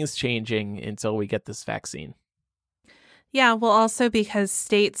nothing is changing until we get this vaccine. Yeah, well, also because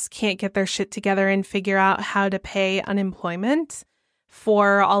states can't get their shit together and figure out how to pay unemployment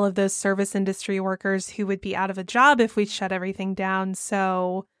for all of those service industry workers who would be out of a job if we shut everything down.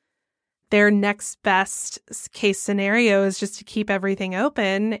 So their next best case scenario is just to keep everything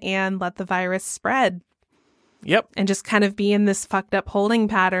open and let the virus spread. Yep. And just kind of be in this fucked up holding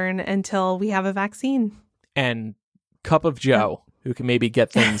pattern until we have a vaccine. And Cup of Joe, who can maybe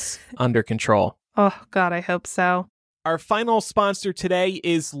get things under control. Oh, God, I hope so. Our final sponsor today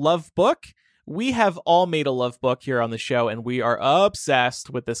is Love Book. We have all made a Love Book here on the show, and we are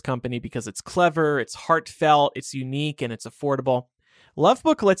obsessed with this company because it's clever, it's heartfelt, it's unique, and it's affordable.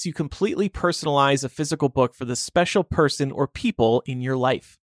 Lovebook lets you completely personalize a physical book for the special person or people in your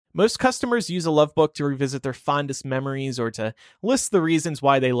life. Most customers use a Lovebook to revisit their fondest memories or to list the reasons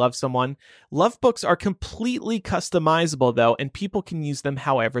why they love someone. Lovebooks are completely customizable, though, and people can use them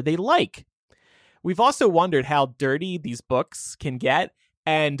however they like. We've also wondered how dirty these books can get,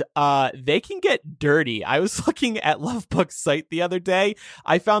 and they can get dirty. I was looking at Lovebook's site the other day.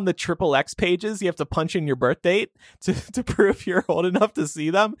 I found the XXX pages. You have to punch in your birth date to prove you're old enough to see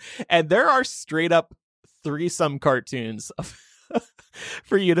them. And there are straight up threesome cartoons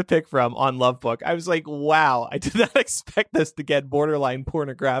for you to pick from on Lovebook. I was like, wow, I did not expect this to get borderline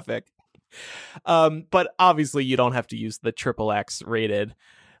pornographic. But obviously you don't have to use the XXX rated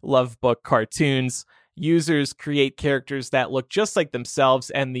Lovebook cartoons. Users create characters that look just like themselves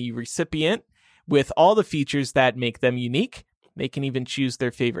and the recipient with all the features that make them unique. They can even choose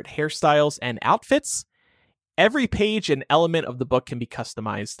their favorite hairstyles and outfits. Every page and element of the book can be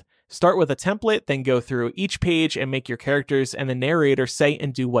customized. Start with a template, then go through each page and make your characters and the narrator say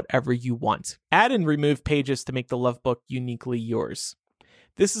and do whatever you want. Add and remove pages to make the Lovebook uniquely yours.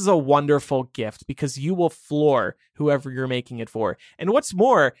 This is a wonderful gift because you will floor whoever you're making it for. And what's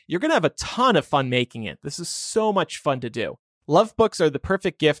more, you're going to have a ton of fun making it. This is so much fun to do. Lovebooks are the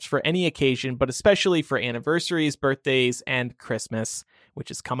perfect gift for any occasion, but especially for anniversaries, birthdays, and Christmas,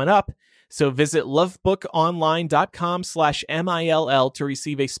 which is coming up. So visit lovebookonline.com/MILL to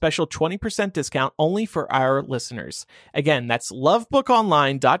receive a special 20% discount only for our listeners. Again, that's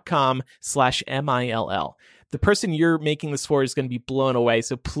lovebookonline.com/MILL. The person you're making this for is going to be blown away,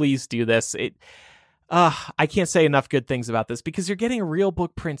 so please do this. I can't say enough good things about this because you're getting a real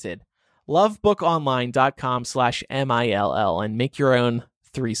book printed. Lovebookonline.com/MILL and make your own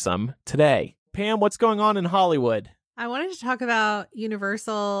threesome today. Pam, what's going on in Hollywood? I wanted to talk about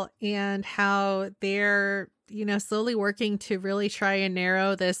Universal and how they're, slowly working to really try and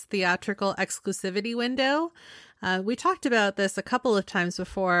narrow this theatrical exclusivity window. We talked about this a couple of times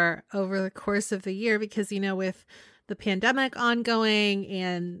before over the course of the year because, with the pandemic ongoing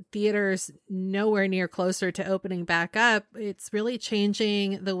and theaters nowhere near closer to opening back up, it's really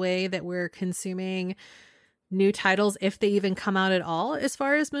changing the way that we're consuming new titles, if they even come out at all, as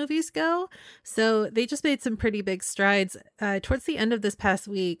far as movies go. So they just made some pretty big strides towards the end of this past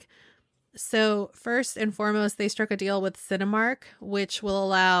week. So first and foremost, they struck a deal with Cinemark, which will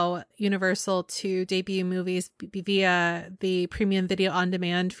allow Universal to debut movies via the premium video on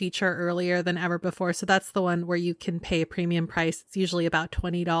demand feature earlier than ever before. So that's the one where you can pay a premium price. It's usually about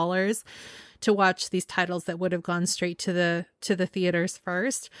 $20 to watch these titles that would have gone straight to the theaters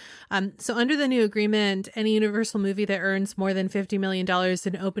first. So under the new agreement, any Universal movie that earns more than $50 million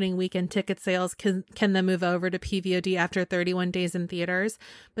in opening weekend ticket sales can then move over to PVOD after 31 days in theaters.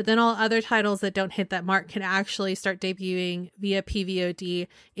 But then all other titles that don't hit that mark can actually start debuting via PVOD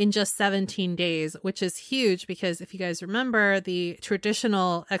in just 17 days, which is huge because if you guys remember, the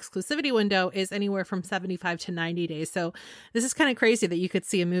traditional exclusivity window is anywhere from 75 to 90 days. So this is kind of crazy that you could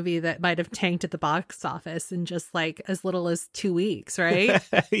see a movie that might have tanked at the box office in just like as little as 2 weeks, right?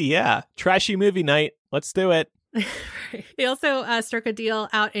 Yeah. Trashy movie night. Let's do it. Right. They also struck a deal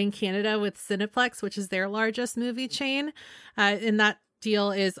out in Canada with Cineplex, which is their largest movie chain. And that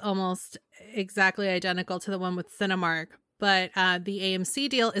deal is almost exactly identical to the one with Cinemark. But the AMC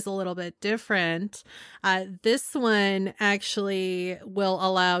deal is a little bit different. This one actually will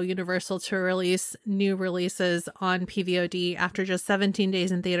allow Universal to release new releases on PVOD after just 17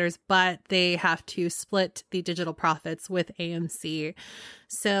 days in theaters, but they have to split the digital profits with AMC.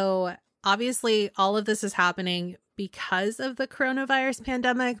 So obviously all of this is happening because of the coronavirus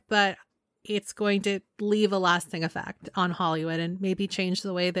pandemic, but it's going to leave a lasting effect on Hollywood and maybe change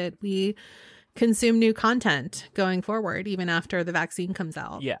the way that we consume new content going forward, even after the vaccine comes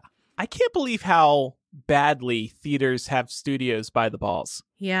out. Yeah. I can't believe how badly theaters have studios by the balls.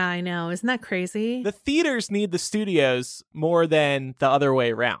 Yeah, I know. Isn't that crazy? The theaters need the studios more than the other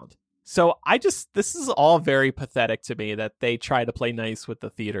way around. So this is all very pathetic to me that they try to play nice with the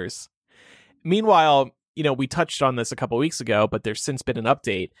theaters. Meanwhile, we touched on this a couple weeks ago, but there's since been an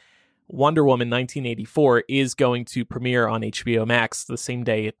update. Wonder Woman 1984 is going to premiere on HBO Max the same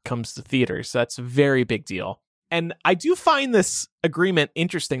day it comes to theaters. So that's a very big deal. And I do find this agreement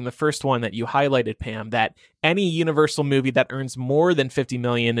interesting, the first one that you highlighted, Pam, that any Universal movie that earns more than $50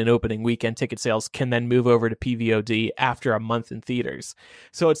 million in opening weekend ticket sales can then move over to PVOD after a month in theaters.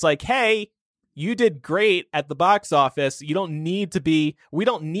 So it's like, hey, you did great at the box office. We don't need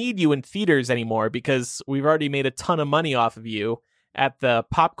you in theaters anymore because we've already made a ton of money off of you at the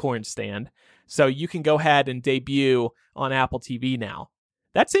popcorn stand. So you can go ahead and debut on Apple TV now.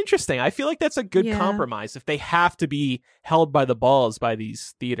 That's interesting. I feel like that's a good compromise if they have to be held by the balls by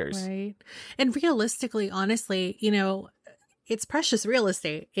these theaters. Right. And realistically, honestly, you know, it's precious real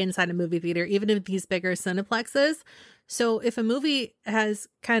estate inside a movie theater, even in these bigger cineplexes. So if a movie has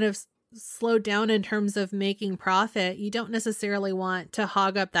kind of slowed down in terms of making profit, you don't necessarily want to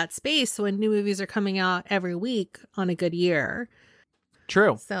hog up that space when new movies are coming out every week on a good year.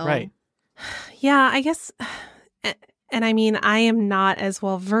 True. So, right. Yeah, I guess. And I mean, I am not as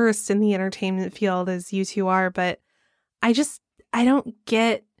well versed in the entertainment field as you two are, but I don't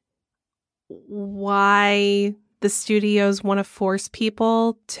get why the studios want to force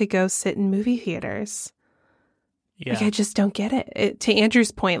people to go sit in movie theaters. Yeah. Like, I just don't get it. To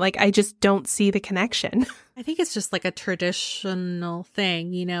Andrew's point, like, I just don't see the connection. I think it's just like a traditional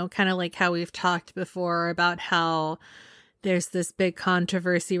thing, you know, kind of like how we've talked before about how there's this big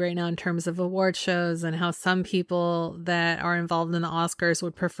controversy right now in terms of award shows and how some people that are involved in the Oscars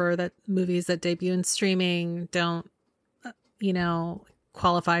would prefer that movies that debut in streaming don't, you know,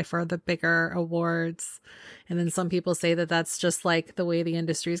 qualify for the bigger awards. And then some people say that that's just like the way the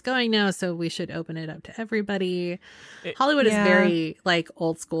industry is going now, so we should open it up to everybody. Hollywood is very like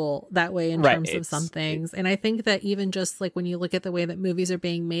old school that way in terms of some things. And I think that even just like when you look at the way that movies are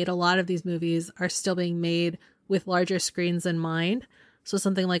being made, a lot of these movies are still being made with larger screens in mind. So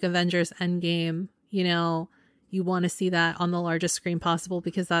something like Avengers Endgame, you know, you want to see that on the largest screen possible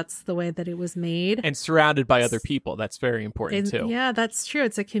because that's the way that it was made. And surrounded by other people. That's very important too. Yeah, that's true.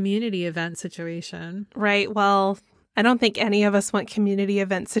 It's a community event situation. Right. Well, I don't think any of us want community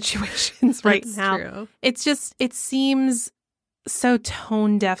event situations right now. True. It's just, it seems so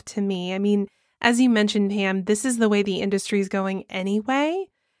tone deaf to me. I mean, as you mentioned, Pam, this is the way the industry is going anyway.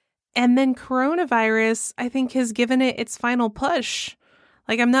 And then coronavirus, I think, has given it its final push.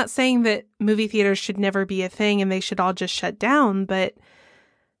 Like, I'm not saying that movie theaters should never be a thing and they should all just shut down, but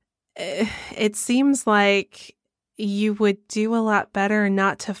it seems like you would do a lot better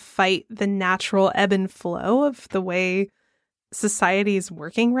not to fight the natural ebb and flow of the way society is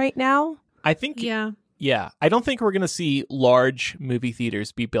working right now. I think, yeah. I don't think we're going to see large movie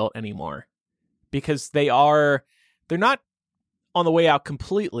theaters be built anymore because they're not on the way out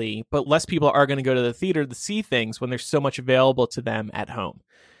completely, but less people are going to go to the theater to see things when there's so much available to them at home.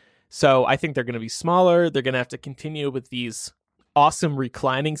 So I think they're going to be smaller. They're going to have to continue with these awesome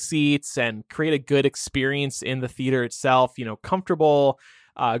reclining seats and create a good experience in the theater itself, you know, comfortable,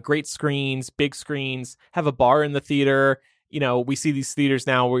 great screens, big screens, have a bar in the theater. You know, we see these theaters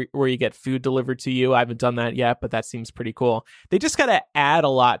now where you get food delivered to you. I haven't done that yet, but that seems pretty cool. They just got to add a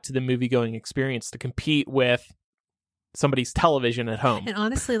lot to the movie-going experience to compete with somebody's television at home. And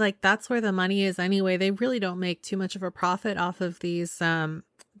honestly, like, that's where the money is anyway. They really don't make too much of a profit off of these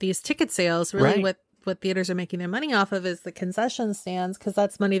ticket sales. Really, what theaters are making their money off of is the concession stands, because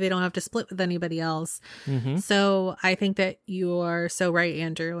that's money they don't have to split with anybody else. Mm-hmm. So I think that you are so right,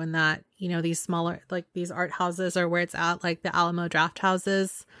 Andrew, in that, you know, these smaller, like these art houses are where it's at, like the Alamo Draft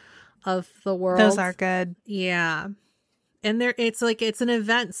Houses of the world. Those are good. Yeah. And it's like, it's an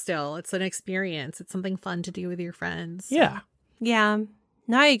event still. It's an experience. It's something fun to do with your friends. Yeah. Yeah.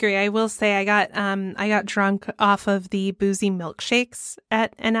 No, I agree. I will say I got drunk off of the boozy milkshakes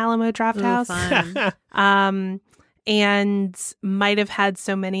at an Alamo Draft House. Fun. And might have had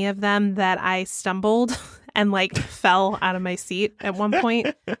so many of them that I stumbled and like fell out of my seat at one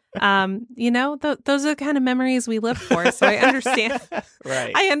point. You know, those are the kind of memories we live for. So I understand.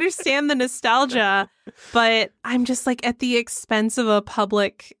 Right. I understand the nostalgia, but I'm just like, at the expense of a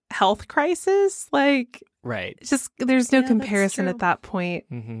public health crisis, like, right. it's just, there's no comparison at that point.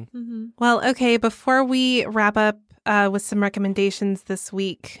 Mm-hmm. Mm-hmm. Well, okay, before we wrap up with some recommendations this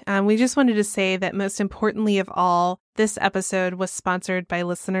week, we just wanted to say that most importantly of all, this episode was sponsored by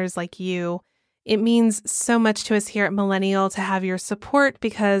listeners like you. It means so much to us here at Millennial to have your support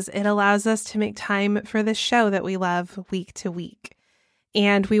because it allows us to make time for the show that we love week to week.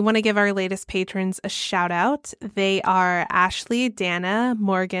 And we want to give our latest patrons a shout out. They are Ashley, Dana,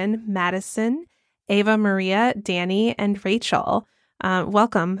 Morgan, Madison, Ava Maria, Danny, and Rachel.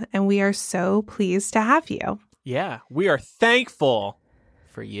 Welcome, and we are so pleased to have you. Yeah, we are thankful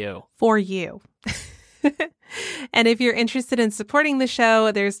for you. For you. And if you're interested in supporting the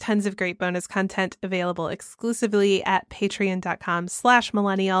show, there's tons of great bonus content available exclusively at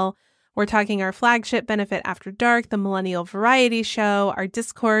patreon.com/millennial. We're talking our flagship Benefit After Dark, the Millennial Variety Show, our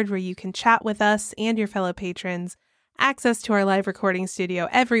Discord where you can chat with us and your fellow patrons, access to our live recording studio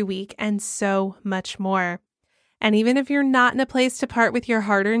every week, and so much more. And even if you're not in a place to part with your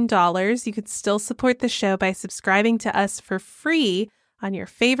hard-earned dollars, you could still support the show by subscribing to us for free on your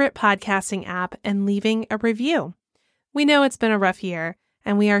favorite podcasting app and leaving a review. We know it's been a rough year,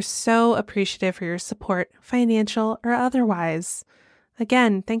 And we are so appreciative for your support, financial or otherwise.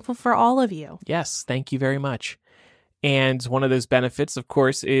 Again, thankful for all of you. Yes, thank you very much. And one of those benefits, of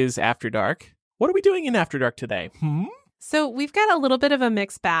course, is After Dark. What are we doing in After Dark today? So we've got a little bit of a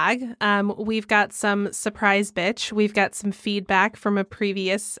mixed bag. We've got some surprise bitch. We've got some feedback from a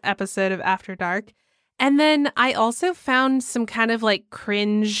previous episode of After Dark. And then I also found some kind of like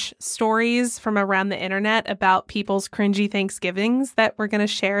cringe stories from around the internet about people's cringy Thanksgivings that we're going to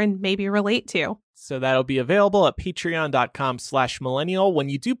share and maybe relate to. So that'll be available at patreon.com/millennial. When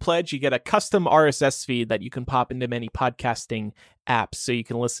you do pledge, you get a custom RSS feed that you can pop into many podcasting apps so you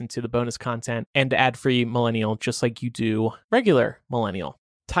can listen to the bonus content and ad-free Millennial just like you do regular Millennial.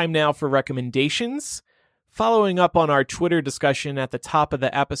 Time now for recommendations. Following up on our Twitter discussion at the top of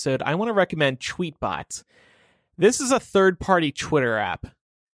the episode, I want to recommend Tweetbot. This is a third-party Twitter app,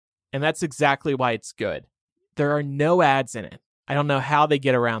 and that's exactly why it's good. There are no ads in it. I don't know how they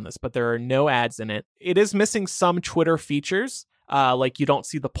get around this, but there are no ads in it. It is missing some Twitter features, like you don't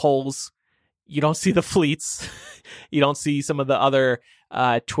see the polls, you don't see the fleets, you don't see some of the other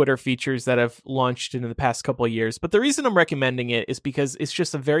Twitter features that have launched in the past couple of years. But the reason I'm recommending it is because it's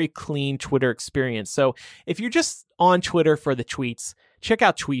just a very clean Twitter experience. So if you're just on Twitter for the tweets, check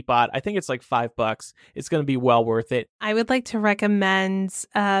out Tweetbot. I think it's like $5. It's going to be well worth it. I would like to recommend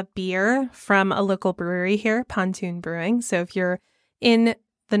a beer from a local brewery here, Pontoon Brewing. So if you're in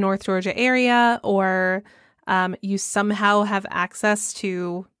the North Georgia area or you somehow have access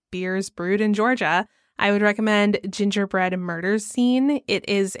to beers brewed in Georgia, I would recommend Gingerbread Murder Scene. It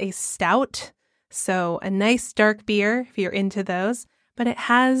is a stout, so a nice dark beer if you're into those, but it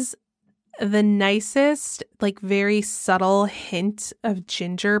has the nicest, like very subtle hint of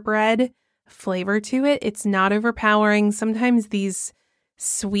gingerbread flavor to it. It's not overpowering. Sometimes these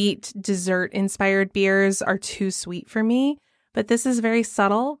sweet dessert-inspired beers are too sweet for me, but this is very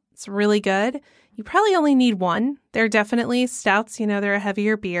subtle. It's really good. You probably only need one. They're definitely stouts. You know, they're a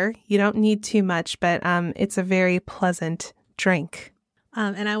heavier beer. You don't need too much, but it's a very pleasant drink.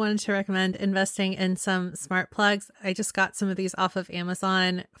 And I wanted to recommend investing in some smart plugs. I just got some of these off of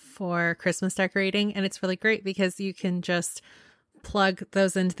Amazon for Christmas decorating, and it's really great because you can just plug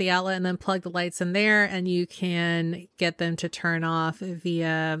those into the outlet and then plug the lights in there, and you can get them to turn off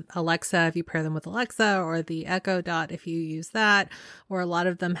via Alexa if you pair them with Alexa, or the Echo Dot if you use that, or a lot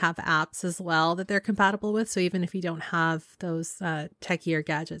of them have apps as well that they're compatible with. So even if you don't have those techier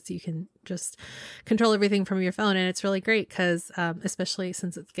gadgets, you can just control everything from your phone. And it's really great because especially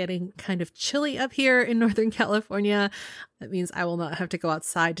since it's getting kind of chilly up here in Northern California, that means I will not have to go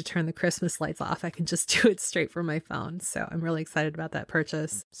outside to turn the Christmas lights off. I can just do it straight from my phone. So I'm really excited about that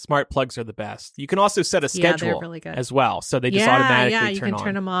purchase. Smart plugs are the best. You can also set a schedule really as well. So they just automatically turn on. Yeah, you can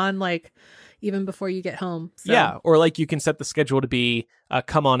turn them on like even before you get home. So. Yeah, or like you can set the schedule to be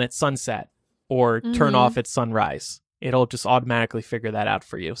come on at sunset or turn off at sunrise. It'll just automatically figure that out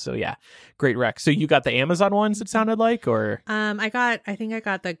for you. So yeah, great rec. So you got the Amazon ones, it sounded like, or? I think I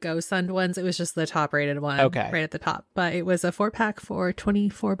got the GoSund ones. It was just the top rated one. Okay. Right at the top. But it was a 4-pack for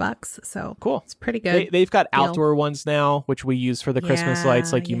 $24. So cool. It's pretty good. They've got outdoor ones now, which we use for the Christmas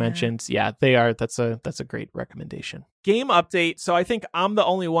lights, like you mentioned. Yeah, they are. That's a great recommendation. Game update. So I think I'm the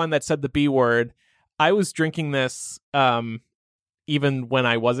only one that said the B word. I was drinking this even when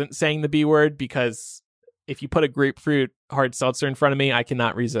I wasn't saying the B word, because if you put a grapefruit hard seltzer in front of me, I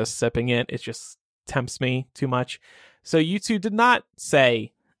cannot resist sipping it. It just tempts me too much. So you two did not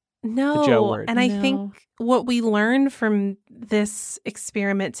say the Joe word. And I think what we learned from this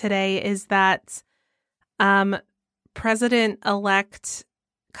experiment today is that President-elect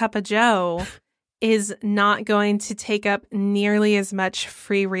Cup of Joe is not going to take up nearly as much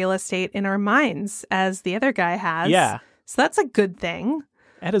free real estate in our minds as the other guy has. Yeah. So that's a good thing.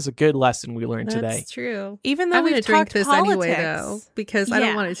 That is a good lesson we learned today. That's true. Even though we've drink this politics. anyway, though, because I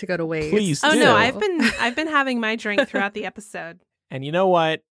don't want it to go to waste. Please do. Oh no, I've been having my drink throughout the episode. And you know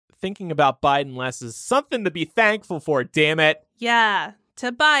what? Thinking about Biden less is something to be thankful for. Damn it! Yeah,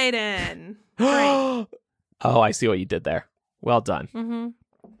 to Biden. Oh, I see what you did there. Well done. Mm-hmm.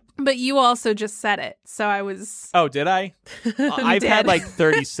 But you also just said it, so I was... Oh, did I? I've had like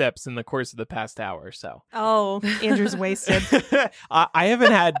 30 sips in the course of the past hour or so. Oh, Andrew's wasted. I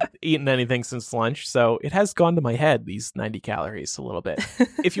haven't eaten anything since lunch, so it has gone to my head, these 90 calories, a little bit.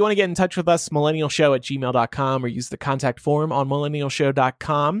 If you want to get in touch with us, millennialshow@gmail.com, or use the contact form on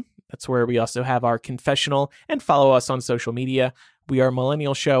millennialshow.com. That's where we also have our confessional, and follow us on social media. We are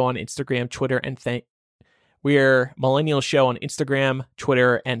Millennial Show on Instagram, Twitter, and We're Millennial Show on Instagram,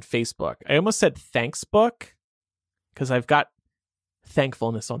 Twitter, and Facebook. I almost said thanks book because I've got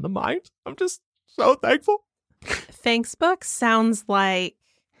thankfulness on the mind. I'm just so thankful. Thanksbook sounds like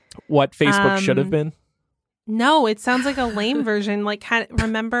what Facebook should have been. No, it sounds like a lame version. Like,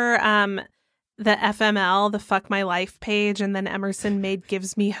 remember the FML, the Fuck My Life page, and then Emerson made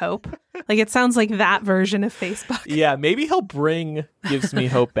Gives Me Hope? Like, it sounds like that version of Facebook. Yeah, maybe he'll bring Gives Me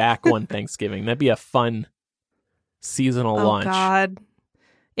Hope back one Thanksgiving. That'd be a fun seasonal launch. Oh, God.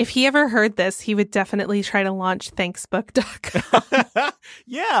 If he ever heard this, he would definitely try to launch thanksbook.com.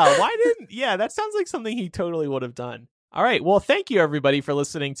 Yeah, that sounds like something he totally would have done. All right. Well, thank you, everybody, for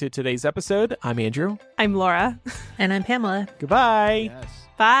listening to today's episode. I'm Andrew. I'm Laura. And I'm Pamela. Goodbye.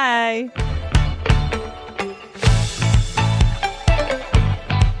 Bye.